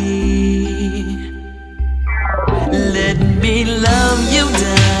to me. Let me love you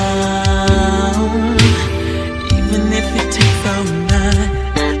down, even if it takes all night.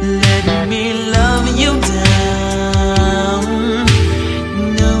 Let me love you down.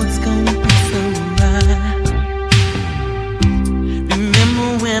 No, it's gonna be so right. Remember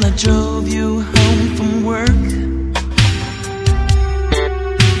when I drove you home from work?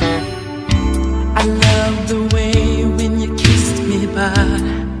 I love the way when you kissed me bye.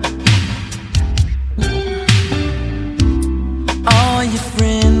 All your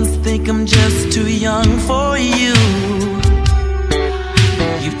friends think I'm just too young for you.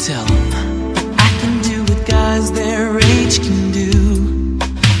 You tell them I can do what guys their age can do.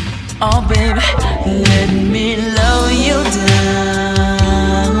 Oh baby, let me love you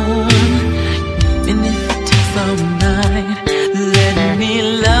down, and if it takes all night, let me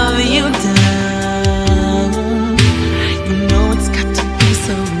love you down. You know it's got to be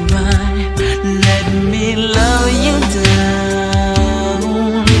so right. Let me love you down,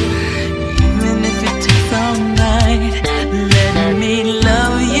 even if it takes all night. Let me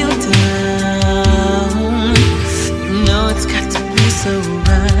love you down.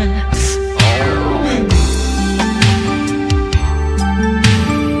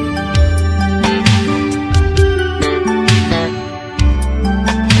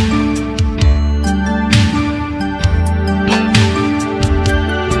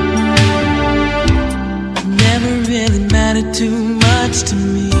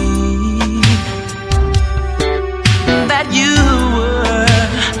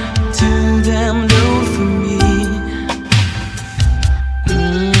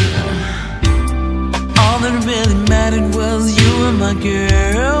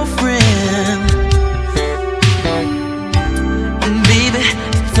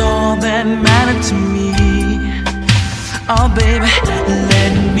 Oh baby,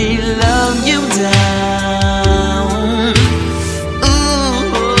 let me love you down.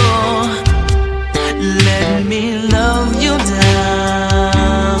 Ooh, let me love you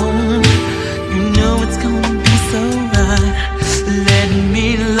down. You know it's gonna be so right. Let me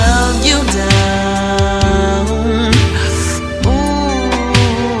love you down.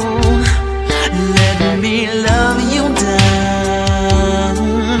 Ooh, let me love you down.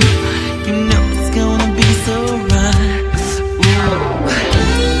 You know it's gonna be so right.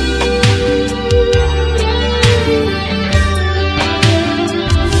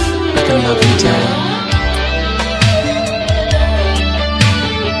 I can love you down.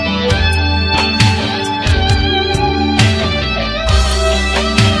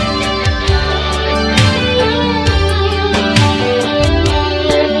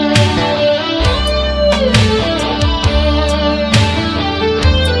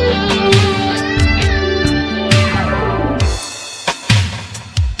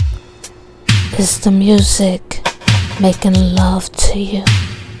 Is the music making love to you?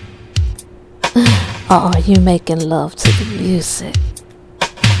 Or are you making love to the music?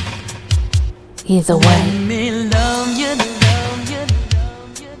 Either way,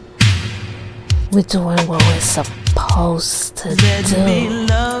 we're doing what we're supposed to do.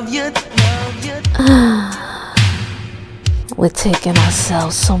 We're taking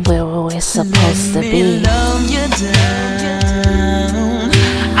ourselves somewhere where we're supposed to be.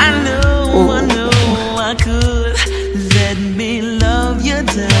 I know I could. Let me love you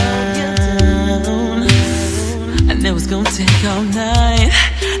down. I know it's gonna take all night.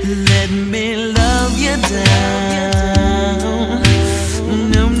 Let me love you down.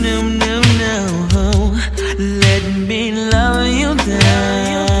 No, no, no, no. Let me love you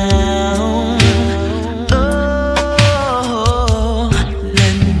down. Oh,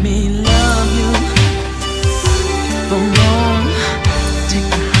 let me love you. Come on, take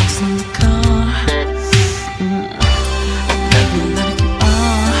the house in the car. Love you like you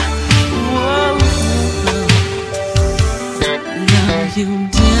are. Whoa, love you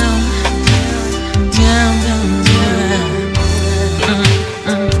down, down, down, down.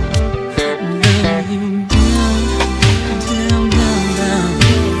 Love you down, down, down, down.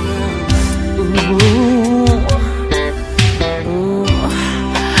 Ooh, ooh.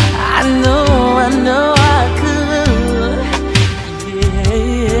 I know I could.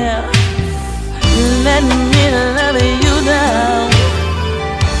 Yeah, let me love you down.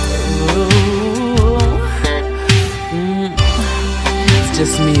 It's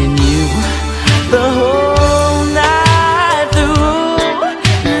just me and you the whole night through.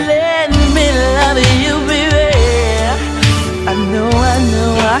 Let me love you, baby. I know I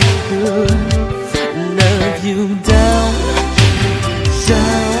could love you down,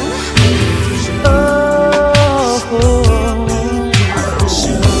 down. Oh,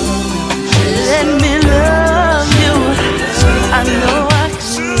 let me love you. I know I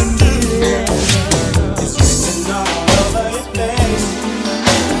could do that. It's written all over your face.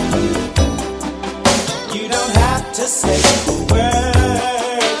 You don't have to say a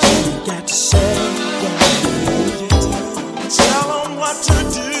word. You got to say what you do. Tell them what to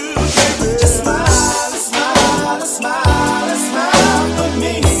do, baby. Just smile, smile, smile, smile for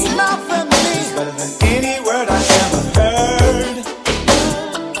me. Smile for me. It's better than any word I ever heard.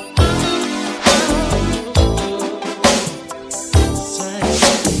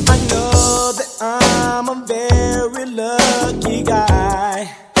 I know that I'm a very lucky guy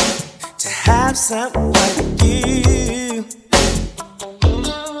to have someone like you.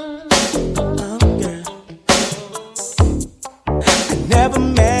 Oh, girl. I never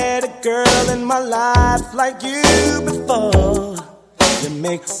met a girl in my life like you before. You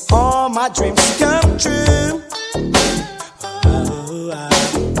make all my dreams come true. Oh,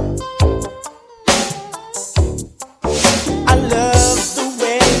 I love the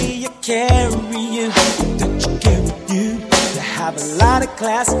way you carry you. Don't you carry you? You have a lot of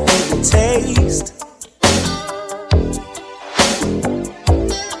class and taste.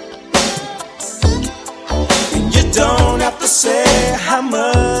 And you don't have to say how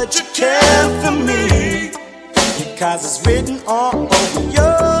much you care for me, because it's written all over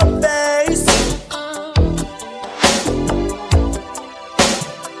your face.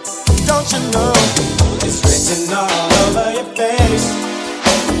 Don't you know it's written all over your face?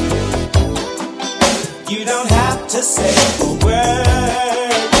 You don't have to say a word.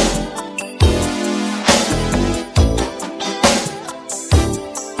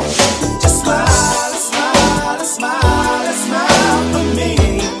 Just smile, smile, smile, smile for me.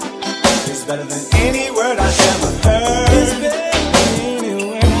 It's better than any word I ever heard. It's better than any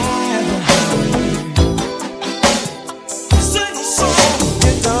word I ever heard.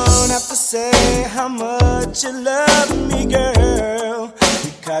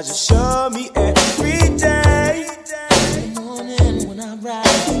 'cause you show me every day. In the morning when I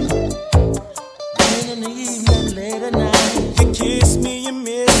ride, late in the evening, late at night. You kiss me, you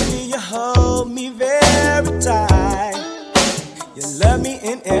miss me, you hold me very tight. You love me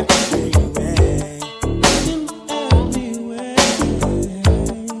in every way. In every way.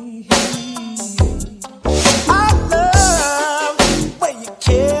 I love the way you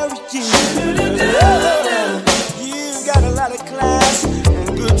carry you. You got a lot of class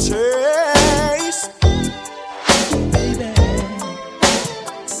and good taste, baby.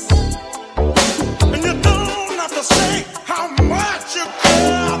 And you don't have to say how much you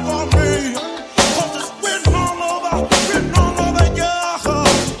care for me, 'cause it's written all over your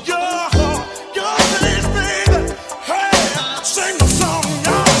face, baby. Hey, sing the song,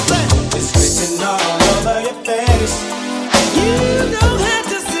 y'all say. It's written all over your face. You don't have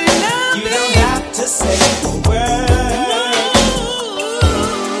to say nothing. You don't have to say a word.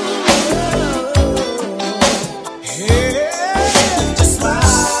 Yeah. Just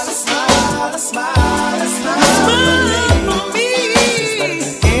smile, smile, smile, smile for me. It's better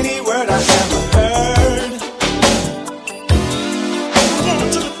than any word I've ever heard. Going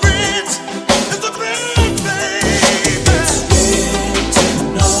to the bridge, it's the big baby. To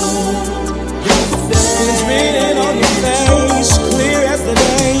know your face. It's written on your face, clear as the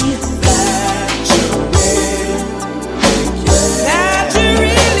day. That you're with me. That you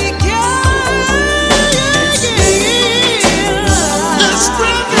really It's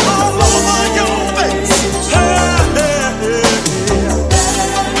written all over your face.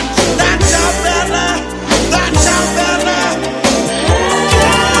 That's your belly, that's your belly.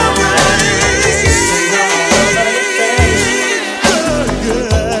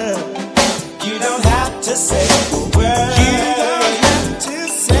 You don't have to say a word. You don't have to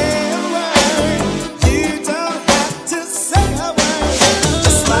say a word. You don't have to say a word.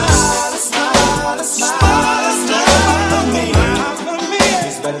 Just smile, smile, smile, smile for me.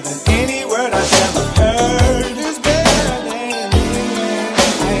 It's better than any word I've ever heard. It's better than any word I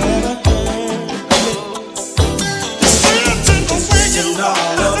ever heard. It's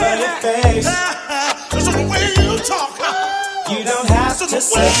all over your face. It's the way you talk, You don't have to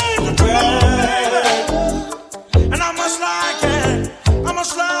say a word. and I must like it. I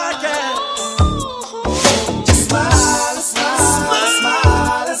must like it. Just smile, smile,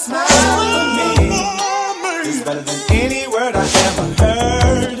 smile, smile for me. It's better than any word I've ever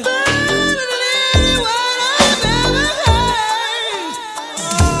heard.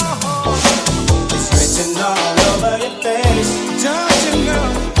 It's written all over your face. Don't you know?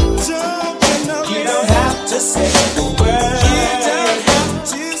 You don't have to say a word. You don't have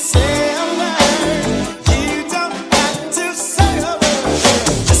to say a word. You don't have to say a word.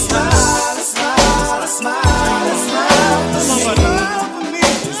 Just smile, smile, smile, smile for me.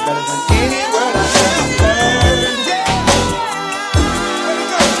 It's better than any word I've ever heard.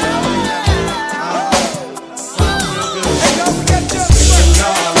 Hey, don't forget your written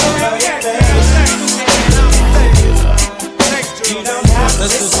all over your face. You don't have to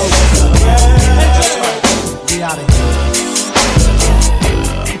say a word. We out of here.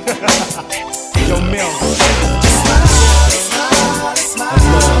 Yo, Mel. Smile, smile,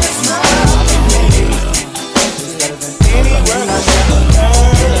 smile, smile for me. It's better than any word I've ever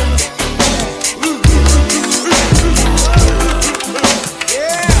heard.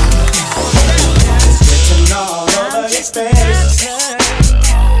 Yeah. It's written all over your face.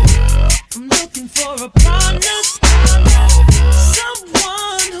 I'm looking for a partner,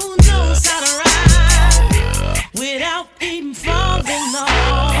 someone who knows how to ride without even falling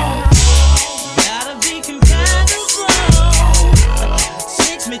off. Gotta be compatible.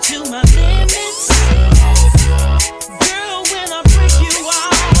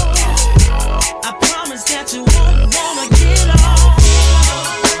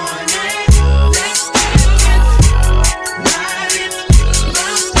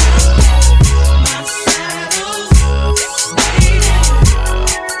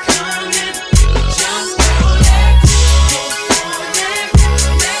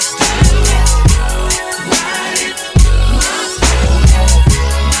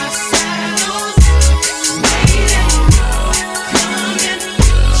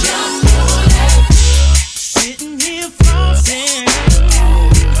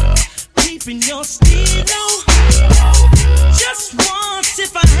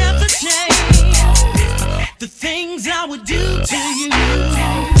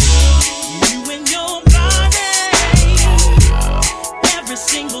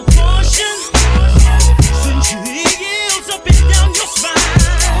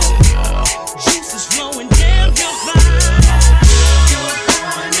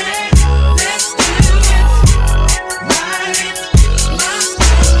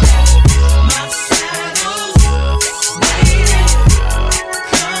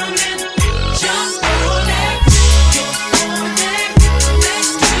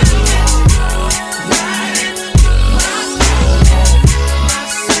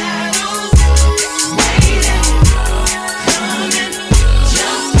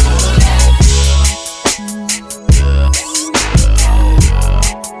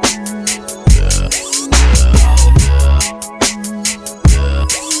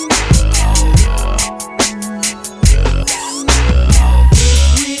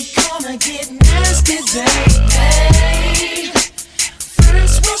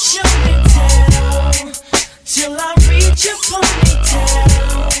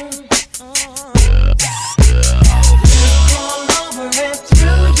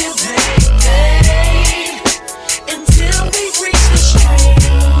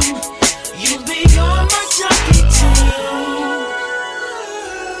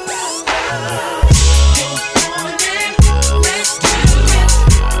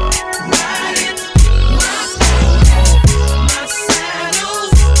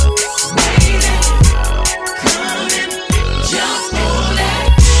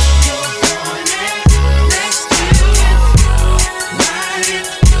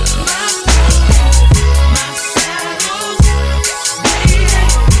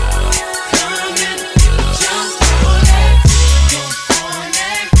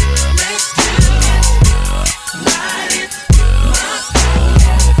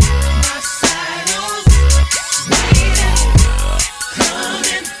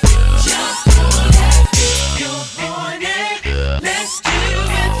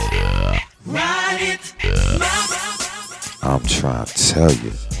 trying to tell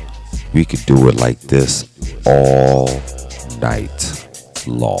you, we could do it like this all night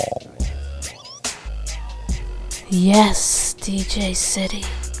long. Yes, DJ City.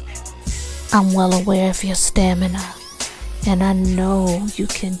 I'm well aware of your stamina, and I know you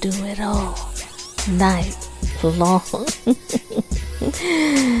can do it all night long.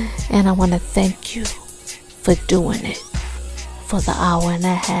 And I want to thank you for doing it. For the hour and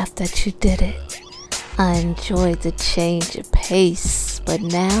a half that you did it, I enjoyed the change of pace, but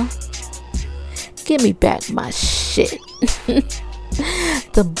now, give me back my shit.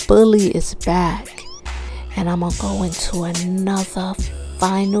 The bully is back, and I'm gonna go into another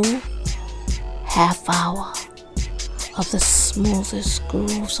final half hour of the smoothest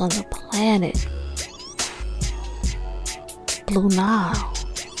grooves on the planet. Blue Nile,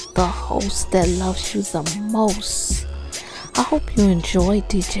 the host that loves you the most. I hope you enjoyed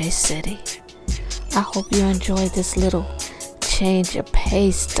DJ City. I hope you enjoyed this little change of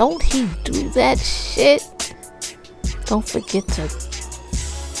pace. Don't he do that shit? Don't forget to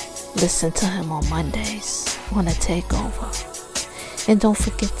listen to him on Mondays on a takeover. And don't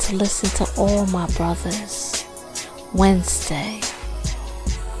forget to listen to all my brothers. Wednesday,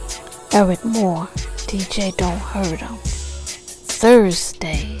 ERYK Moore, DJ Don't Hurt Him.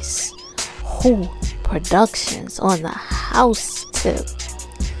 Thursdays, Who Productions on the house tip.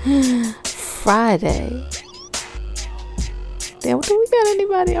 Friday. Damn, do we got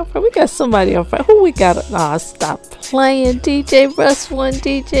anybody on Friday? We got somebody on Friday. Who we got? Nah, stop playing. DJ Russ 1,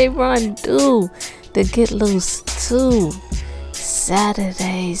 DJ Ron Do. The Get Loose 2.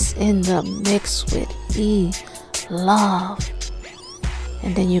 Saturdays in the mix with E Love.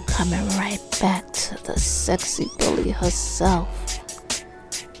 And then you coming right back to the sexy bully herself.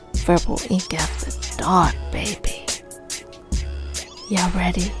 Verbal Ink After Dark, baby. Y'all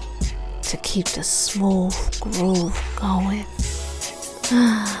ready to keep the smooth groove going?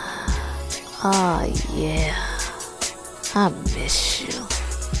 Oh yeah, I miss you.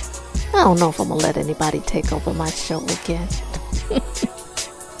 I don't know if I'm gonna let anybody take over my show again.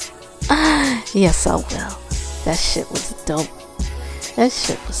 Yes, I will. That shit was dope. That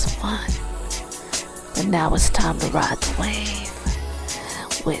shit was fun. But now it's time to ride the wave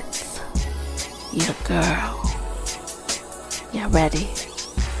with your girl. Y'all ready?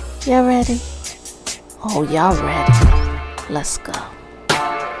 Y'all ready? Oh, y'all ready? Let's go.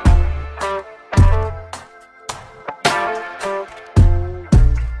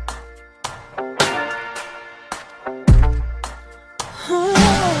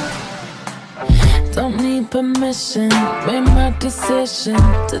 Don't need permission, made my decision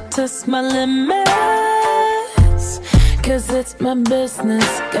to test my limits. Cause it's my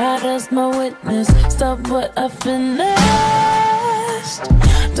business, God as my witness. Stop what I finished.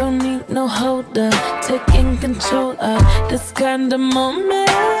 Don't need no holder, taking control of this kind of moment.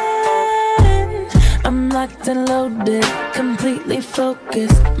 I'm locked and loaded, completely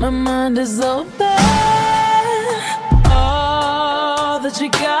focused, my mind is open. All that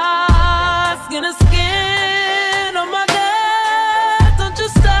you got, skin to skin, oh my God, don't you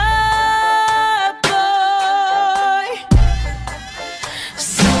stop, boy.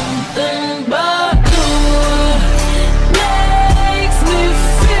 Something about you makes me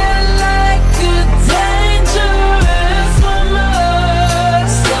feel like a dangerous woman.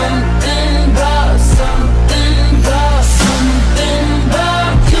 Something about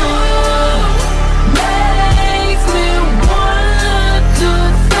you makes me wanna do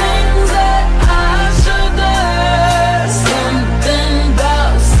things that I shouldn't. Something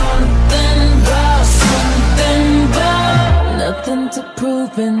about nothing to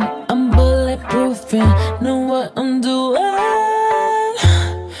proving. I'm bulletproofing, know what I'm doing.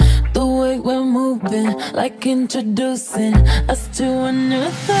 The way we're moving, like introducing us to a new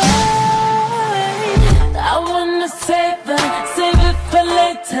thing. I wanna save it for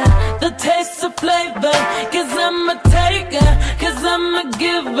later. The taste of flavor, cause I'm a taker, cause I'm a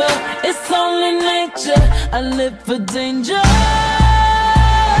giver. It's only nature, I live for danger.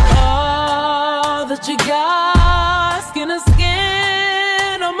 All that you got, skin to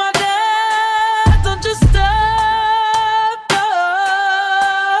skin, oh my God, don't you stop,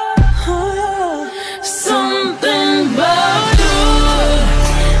 oh. Something about you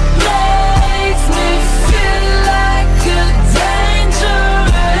makes me feel like a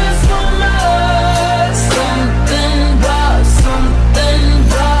dangerous woman. Something about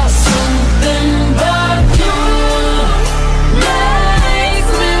you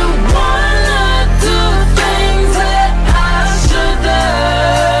makes me wanna do things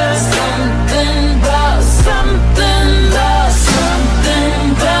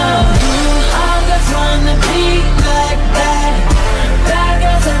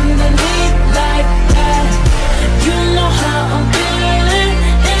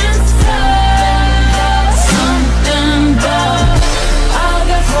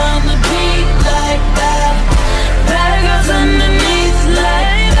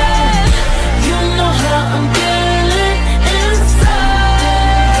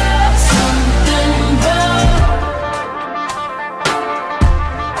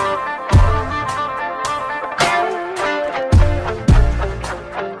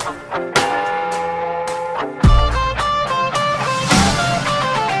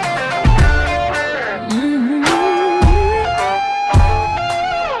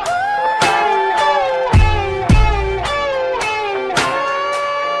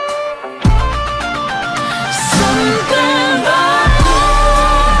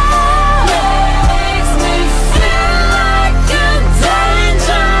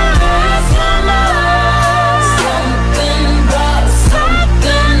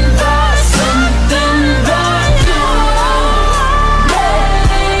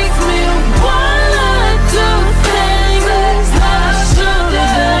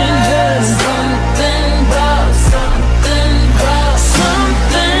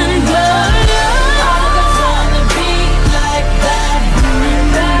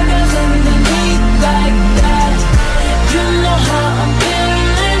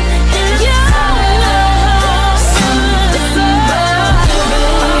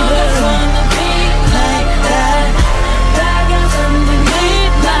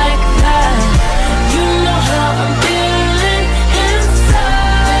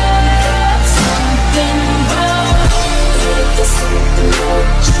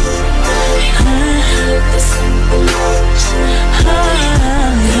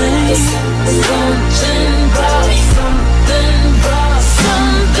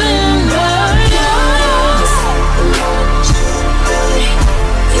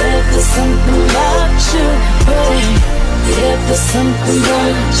I'm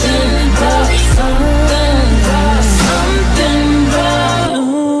searching for something wrong.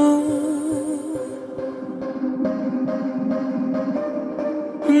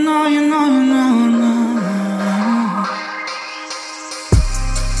 You know.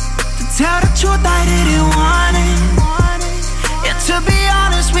 To tell the truth, I didn't want it. Yeah, to be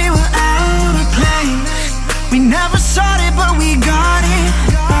honest, we were out of place. We never sought it, but we got it.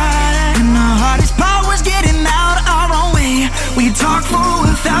 And the hardest part was getting out our own way. We talked for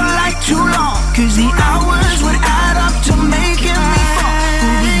what felt like too long, 'cause the hours would add up to making me fall.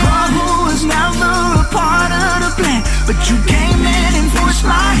 The girl who was never a part of the plan, but you came in and forced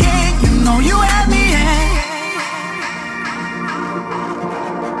my hand. You know you had me at.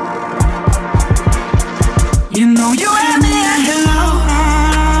 You know you had me at hello.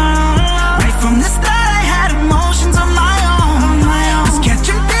 Right from the start I had emotions of my own. Was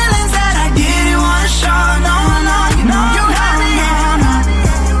catching feelings that I didn't want to show. No, you know you had me at.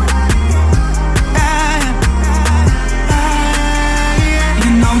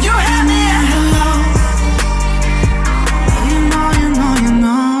 You know you had me at hello.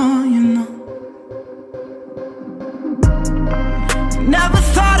 You know. Never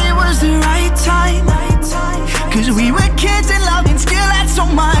thought it was the right time, 'cause we were kids in love and still had so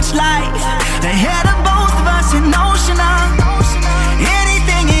much life ahead of both of us, an ocean of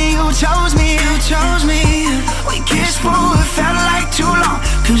anything, and you chose me. We kissed for what felt like too long,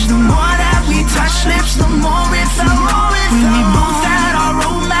 'cause the more that we touched lips, the more it felt wrong. When we both had our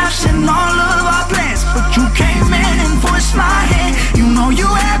roadmaps and all of our plans, but you came in and forced my hand. You know you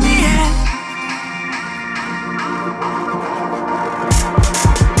had me at.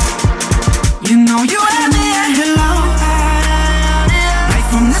 You know you had me at hello. Right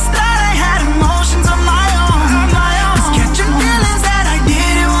from the start I had emotions of my own. Was catching feelings that I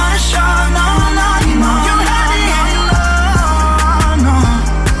didn't want to show. No, you know you had me at hello.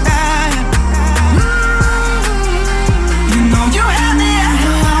 You know you had me at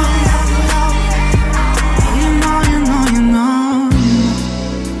hello. You know.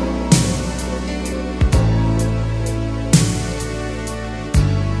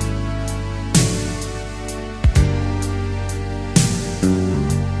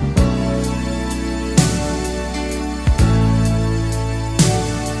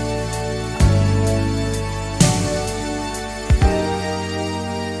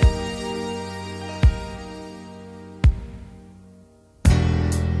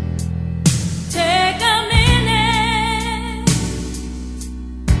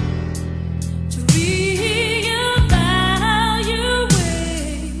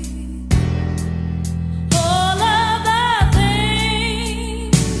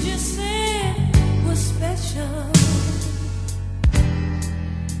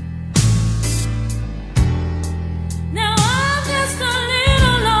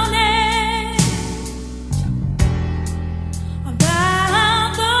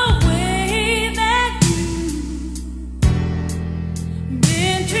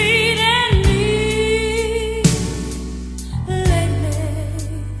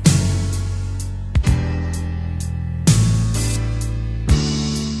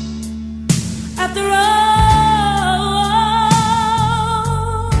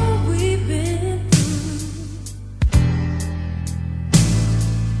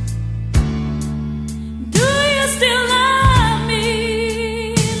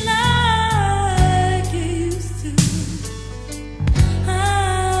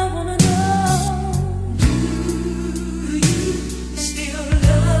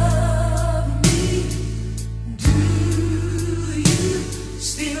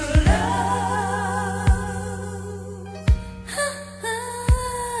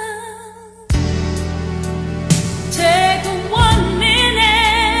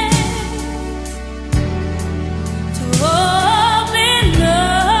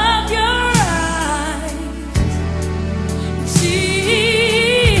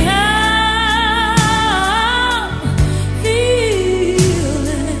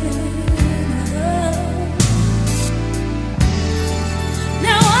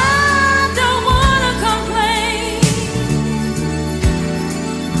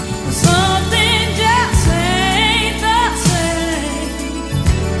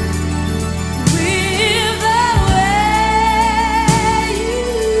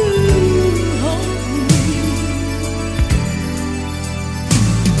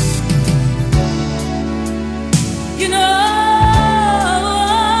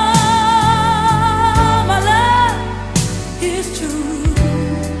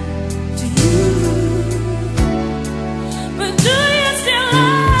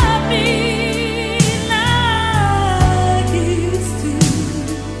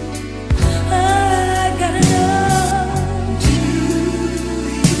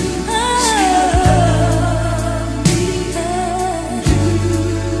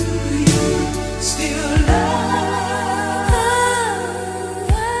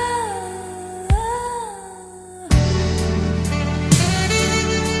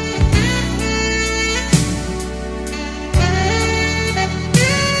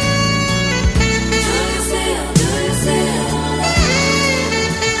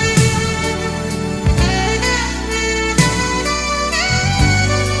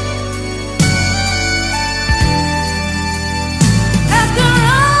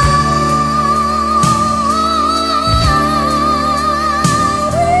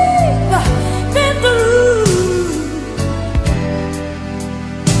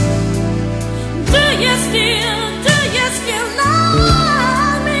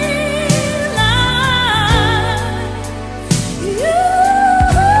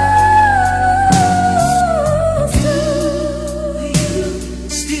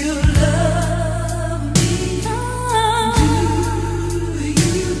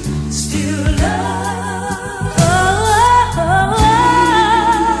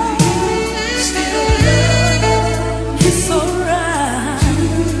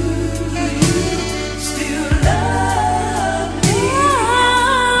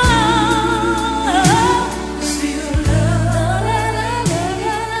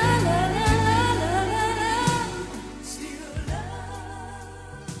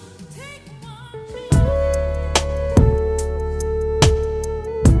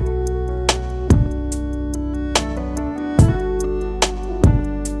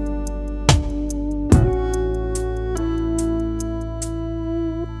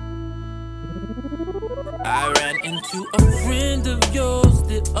 into a friend of yours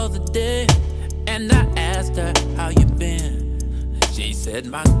the other day, and I asked her how you been. She said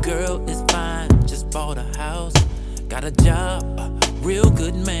my girl is fine, just bought a house, got a job, a real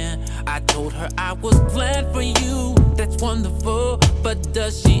good man. I told her I was glad for you, that's wonderful, but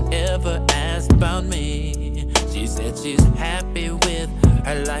does she ever ask about me? She said she's happy with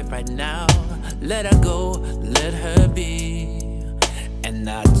her life right now, let her go, let her be. And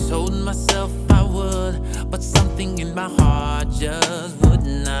I told myself I would, but something in my heart just would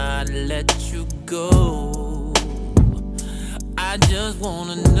not let you go. I just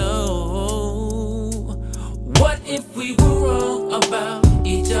wanna know, what if we were wrong about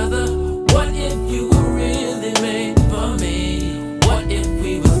each other? What if you were really made for me? What if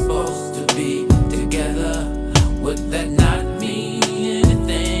we were supposed to be together? Would that not mean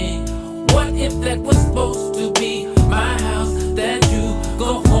anything? What if that was supposed to be my house that you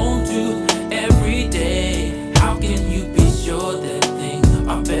go home to every day? How can you be sure that things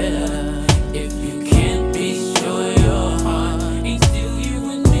are better if you can't be sure your heart ain't still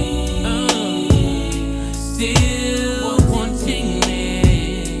you and me? Still wanting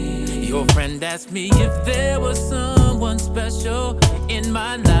me. Your friend asked me if there was someone special in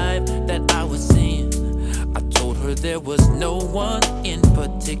my life that I was seeing. I told her there was no one in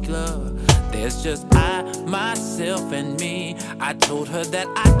particular, there's just I, myself, and me. I told her that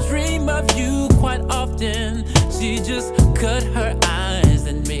I dream of you quite often. She just cut her eyes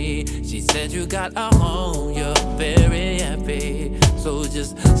at me. She said you got a home, you're very happy, so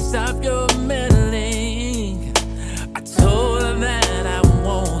just stop your meddling. I told her that I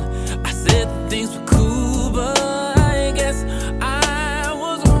won't. I said things were cool, but I guess I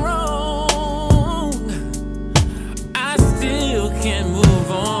was wrong. I still can't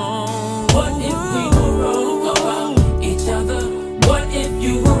move on. What if we were wrong about each other? What if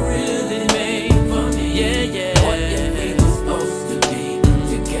you were really made for me? Yeah, yeah. What if we were supposed to be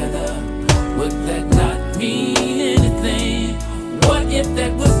together? Would that not mean anything? What if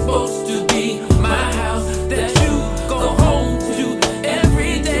that was supposed to be my house that you go home to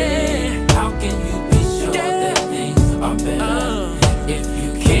every day? How can you be sure that things are better if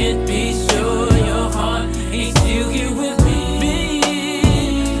you can't be sure your heart ain't still here with me?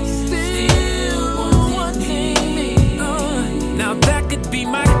 Now that could be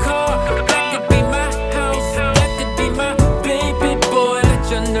my car, that could be my house, that could be my baby boy that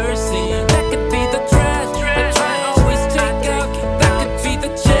you're nursing, that could be the trash that I always take out, that could be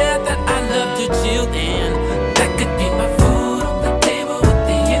the chair that I love to chill in, that could be my food on the table at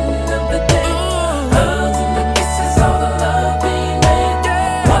the end of the day, hugs and the kisses, all the love being made.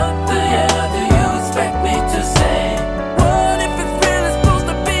 What the hell do you expect me to say? What if it's really supposed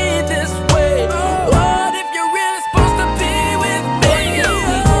to be this way? What if you're really supposed to be with me?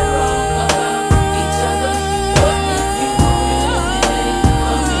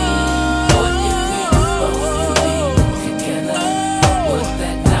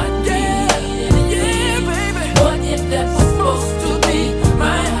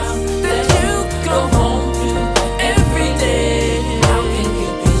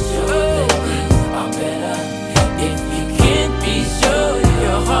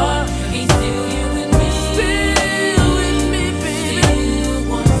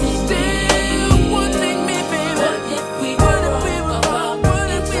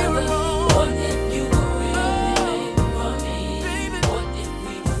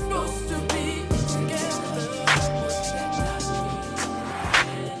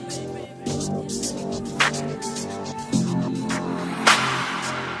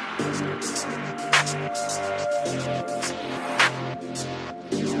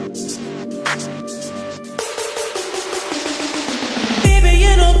 Baby,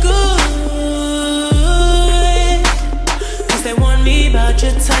 you're no good, 'cause they warned me about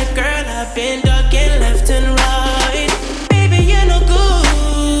your type, girl. I've been ducking left and right. Baby, you're no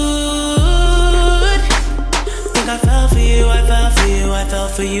good. Think I fell for you, I fell for you, I fell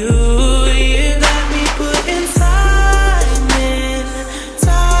for you. You got me putting time in,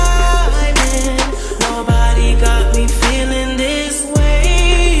 time in. Nobody got me feeling this way.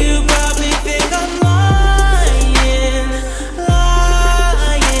 You probably think I'm lying,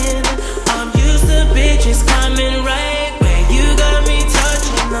 lying. I'm used to bitches coming right where you got me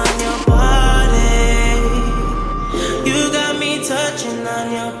touching on your body. You got me touching on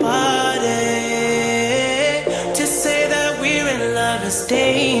your body. To say that we're in love is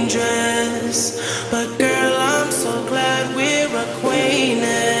dangerous, but girl, I'm so glad we're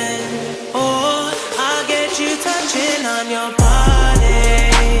acquainted. Oh, I'll get you touching on your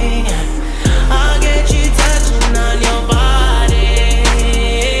body. I'll get you touching on your body.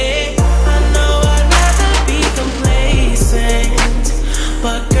 I know I'd rather be complete.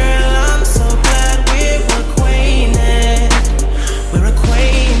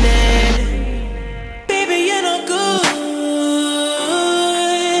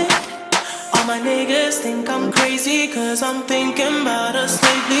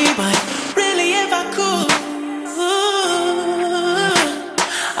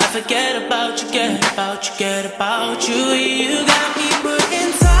 forget about you, get about you, get about you. You got me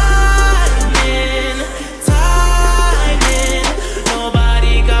putting time in, time in.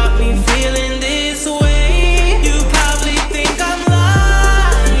 Nobody got me feeling this way. You probably think I'm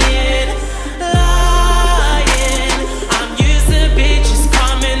lying, lying. I'm used to bitches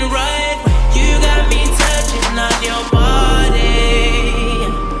coming right when you got me touching on your body.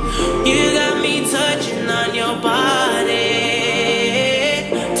 You got me touching on your body.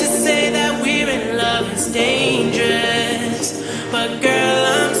 To say that we're in love is dangerous, but girl,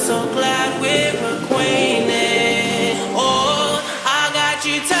 I'm so glad we're acquainted. Oh, I got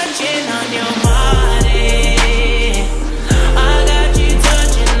you touching on your body. I got you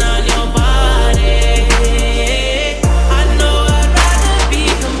touching on your body. I know I'd rather be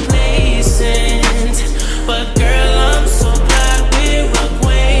complacent, but girl, I'm so glad we're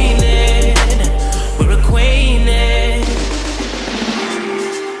acquainted. We're acquainted.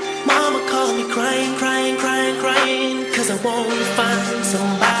 Mama called me crying, crying, crying, crying, 'cause I won't find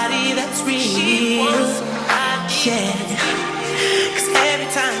somebody that's real. Yeah. 'Cause every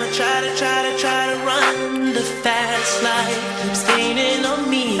time I try to run, the fast life keeps gaining on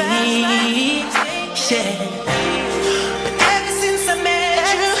me. Yeah. But ever since I met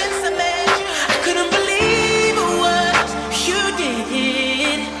you, I couldn't believe what you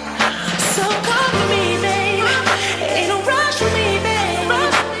did. So come for me, babe. Ain't no rush for me, babe.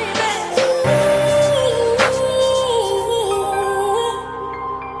 Ooh.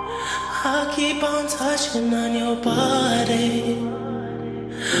 I'll keep on touching on your body.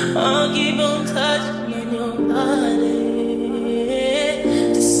 I'll keep on touching on your body.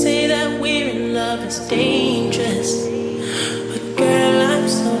 To say that we're in love is dangerous, but girl, I'm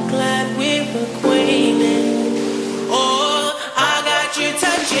so glad we're acquainted. Oh, I got you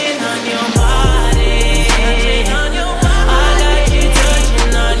touching on your body. I got you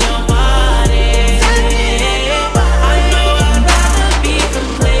touching on your body. I know I'd rather be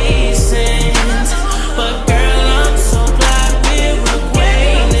complacent, but girl, I'm so glad we're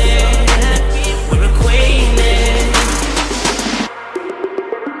acquainted. We're acquainted.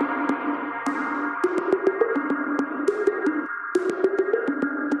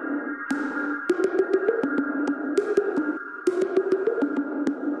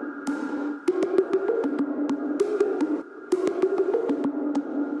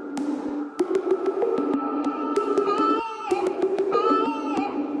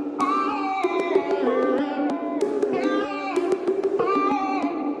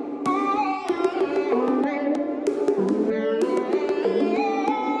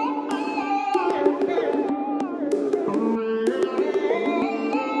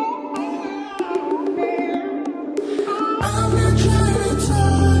 I'm not trying to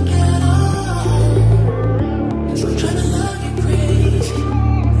talk at all. Just trying to love you crazy.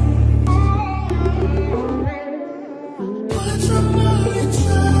 Put some more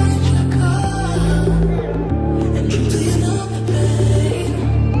inside your car and drink till you know the pain.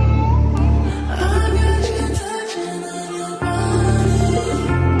 I got you touching on your body.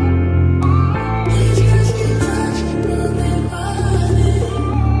 These girls keep touching on their body.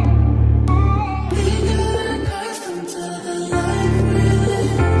 We got accustomed to the life we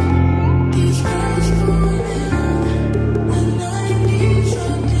live. These girls born in the 90s so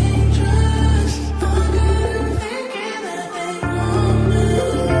dangerous. I got them thinking that they want me.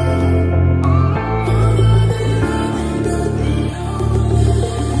 Although they know they're not the only.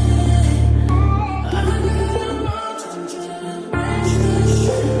 I got them wanting to embrace the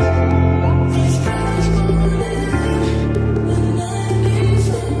truth. These girls born in the 90s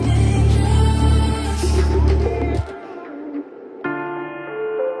so dangerous.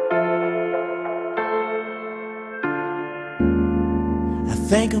 I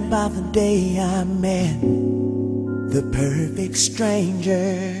think about the day I met the perfect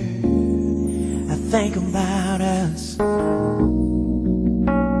stranger. I think about us.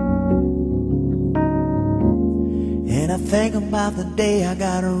 And I think about the day I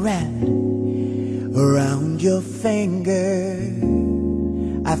got wrapped around your finger.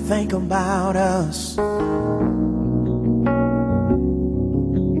 I think about us.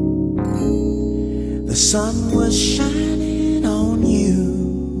 The sun was shining on you.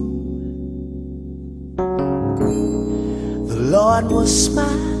 The Lord was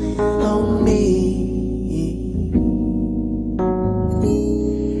smiling on me.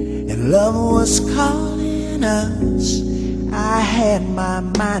 And love was calling us. I had my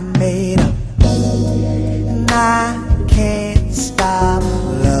mind made up. And I can't stop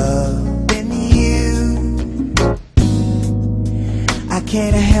loving you. I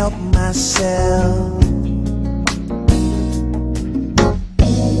can't help myself.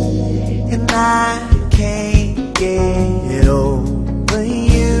 I can't get over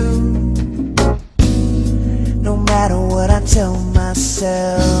you. No matter what I tell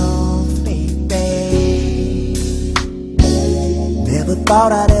myself, baby. Never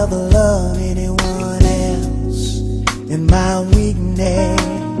thought I'd ever love anyone else. In my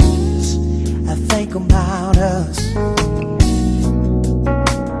weakness, I think about us.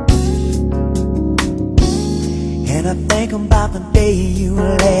 And I think about the day you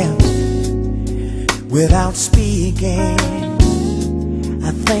left without speaking.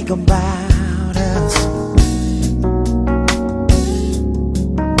 I think about us.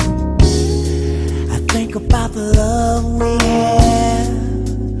 I think about the love we have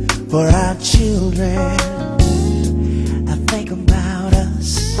for our children. I think about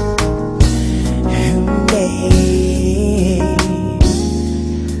us. And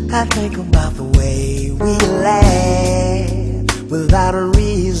I think about the way we laugh without a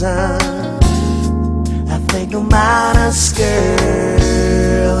reason. I think about us,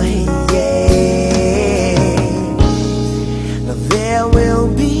 girl, yeah. There will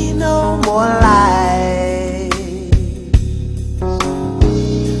be no more lies.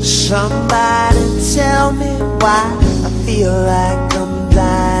 Somebody tell me why I feel like I'm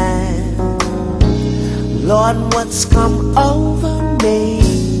dying. Lord, what's come over me?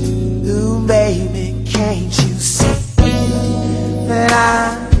 Ooh, baby, can't you see that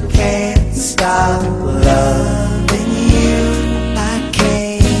I can't stop loving you? I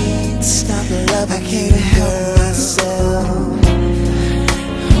can't stop loving you. I can't help myself.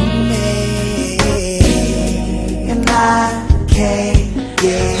 And I can't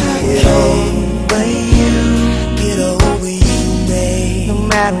get over you. Get over you, babe. No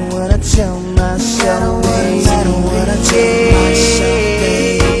matter what I tell myself, no matter what I tell myself, babe.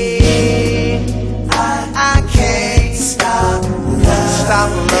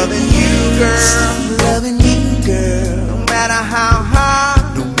 Stop loving you, girl. Stop loving you, girl. No matter how hard,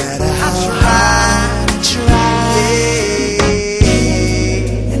 no matter how hard I try,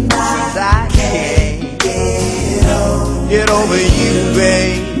 yeah. And I can't get over you,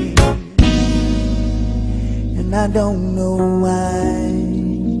 babe. And I don't know why.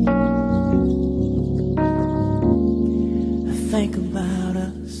 I think about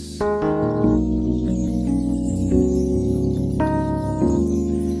us.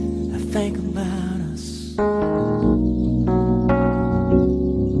 Think about us.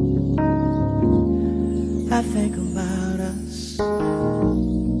 I think about us.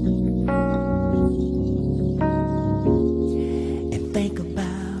 And think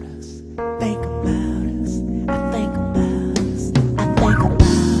about us. Think about us. I think about us. I think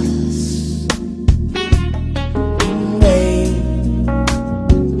about us. Babe,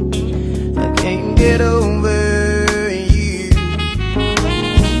 I can't get over.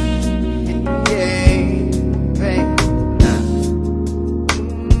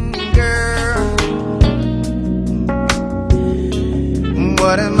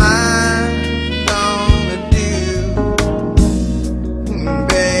 What am I gonna do,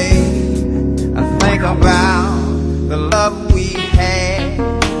 babe? I think about the love we had.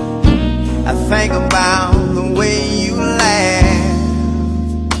 I think about the way you laugh,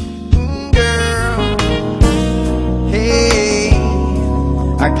 girl. Hey,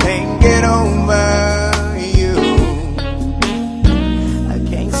 I can't get over you. I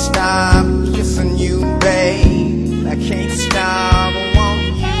can't stop kissing you, babe. I can't stop.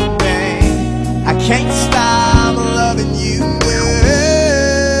 I can't stop loving you, girl.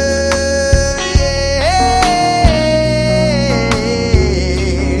 Yeah.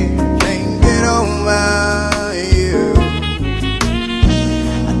 Can't get over you.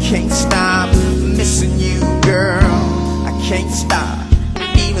 I can't stop missing you, girl. I can't stop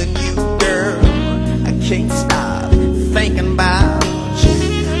feeling you, girl. I can't stop thinking about you.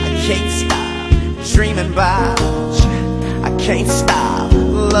 I can't stop dreaming about you. I can't stop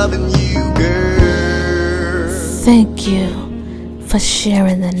loving you, girl. Thank you for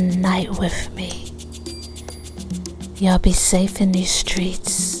sharing the night with me. Y'all be safe in these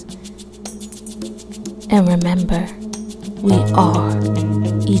streets. And remember, we are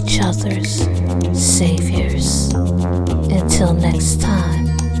each other's saviors. Until next time,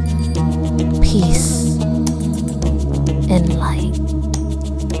 peace and light.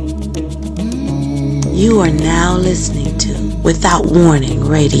 You are now listening to Without Warning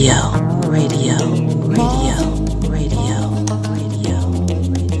Radio.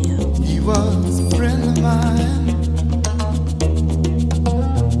 He was a friend of mine,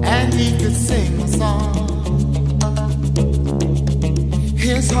 and he could sing a song.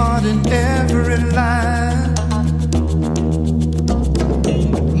 His heart in every line.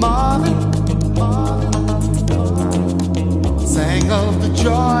 Marvin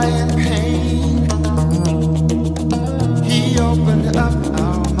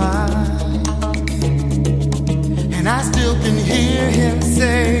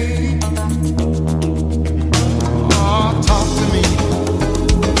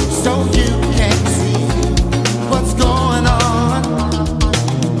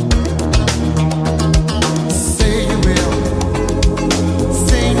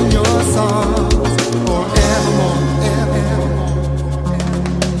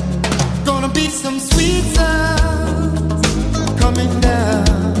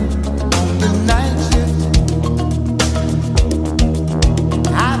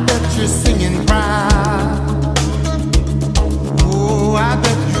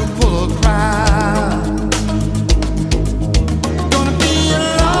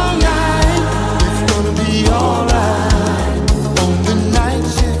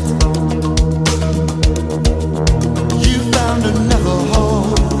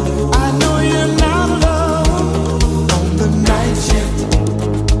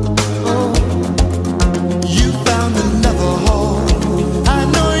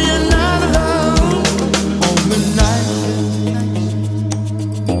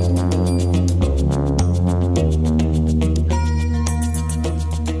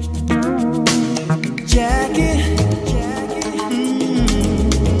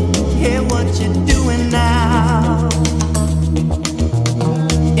you doing now?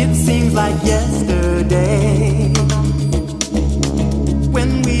 It seems like yesterday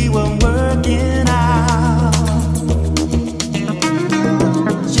when we were working out.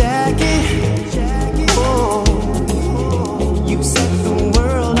 Jackie, oh, you set the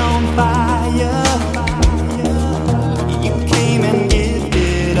world on fire. You came and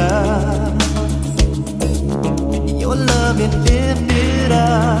gifted us your love, it lifted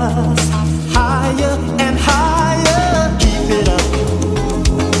us higher and higher. Keep it up,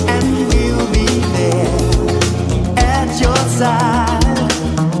 and we'll be there at your side.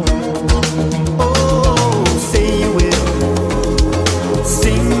 Oh, say you will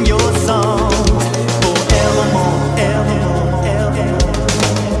sing your songs forevermore, evermore, evermore.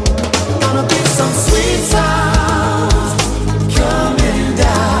 Gonna be some sweet sounds coming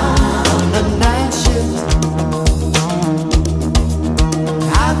down on the night shift.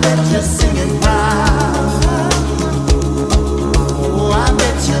 I bet you're singing proud. Oh, I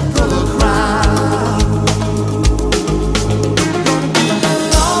bet you pull a crowd. Gonna be a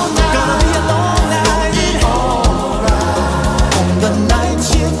long night, alright. On the night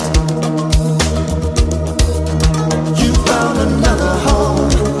shift, you found another home.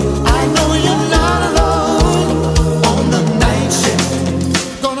 I know you're not alone. On the night shift,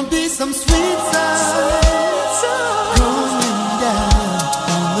 gonna be some sweet sounds coming down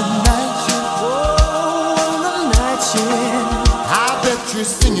on the night shift. Oh, on the night shift, I bet you're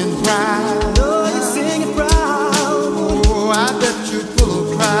singing proud.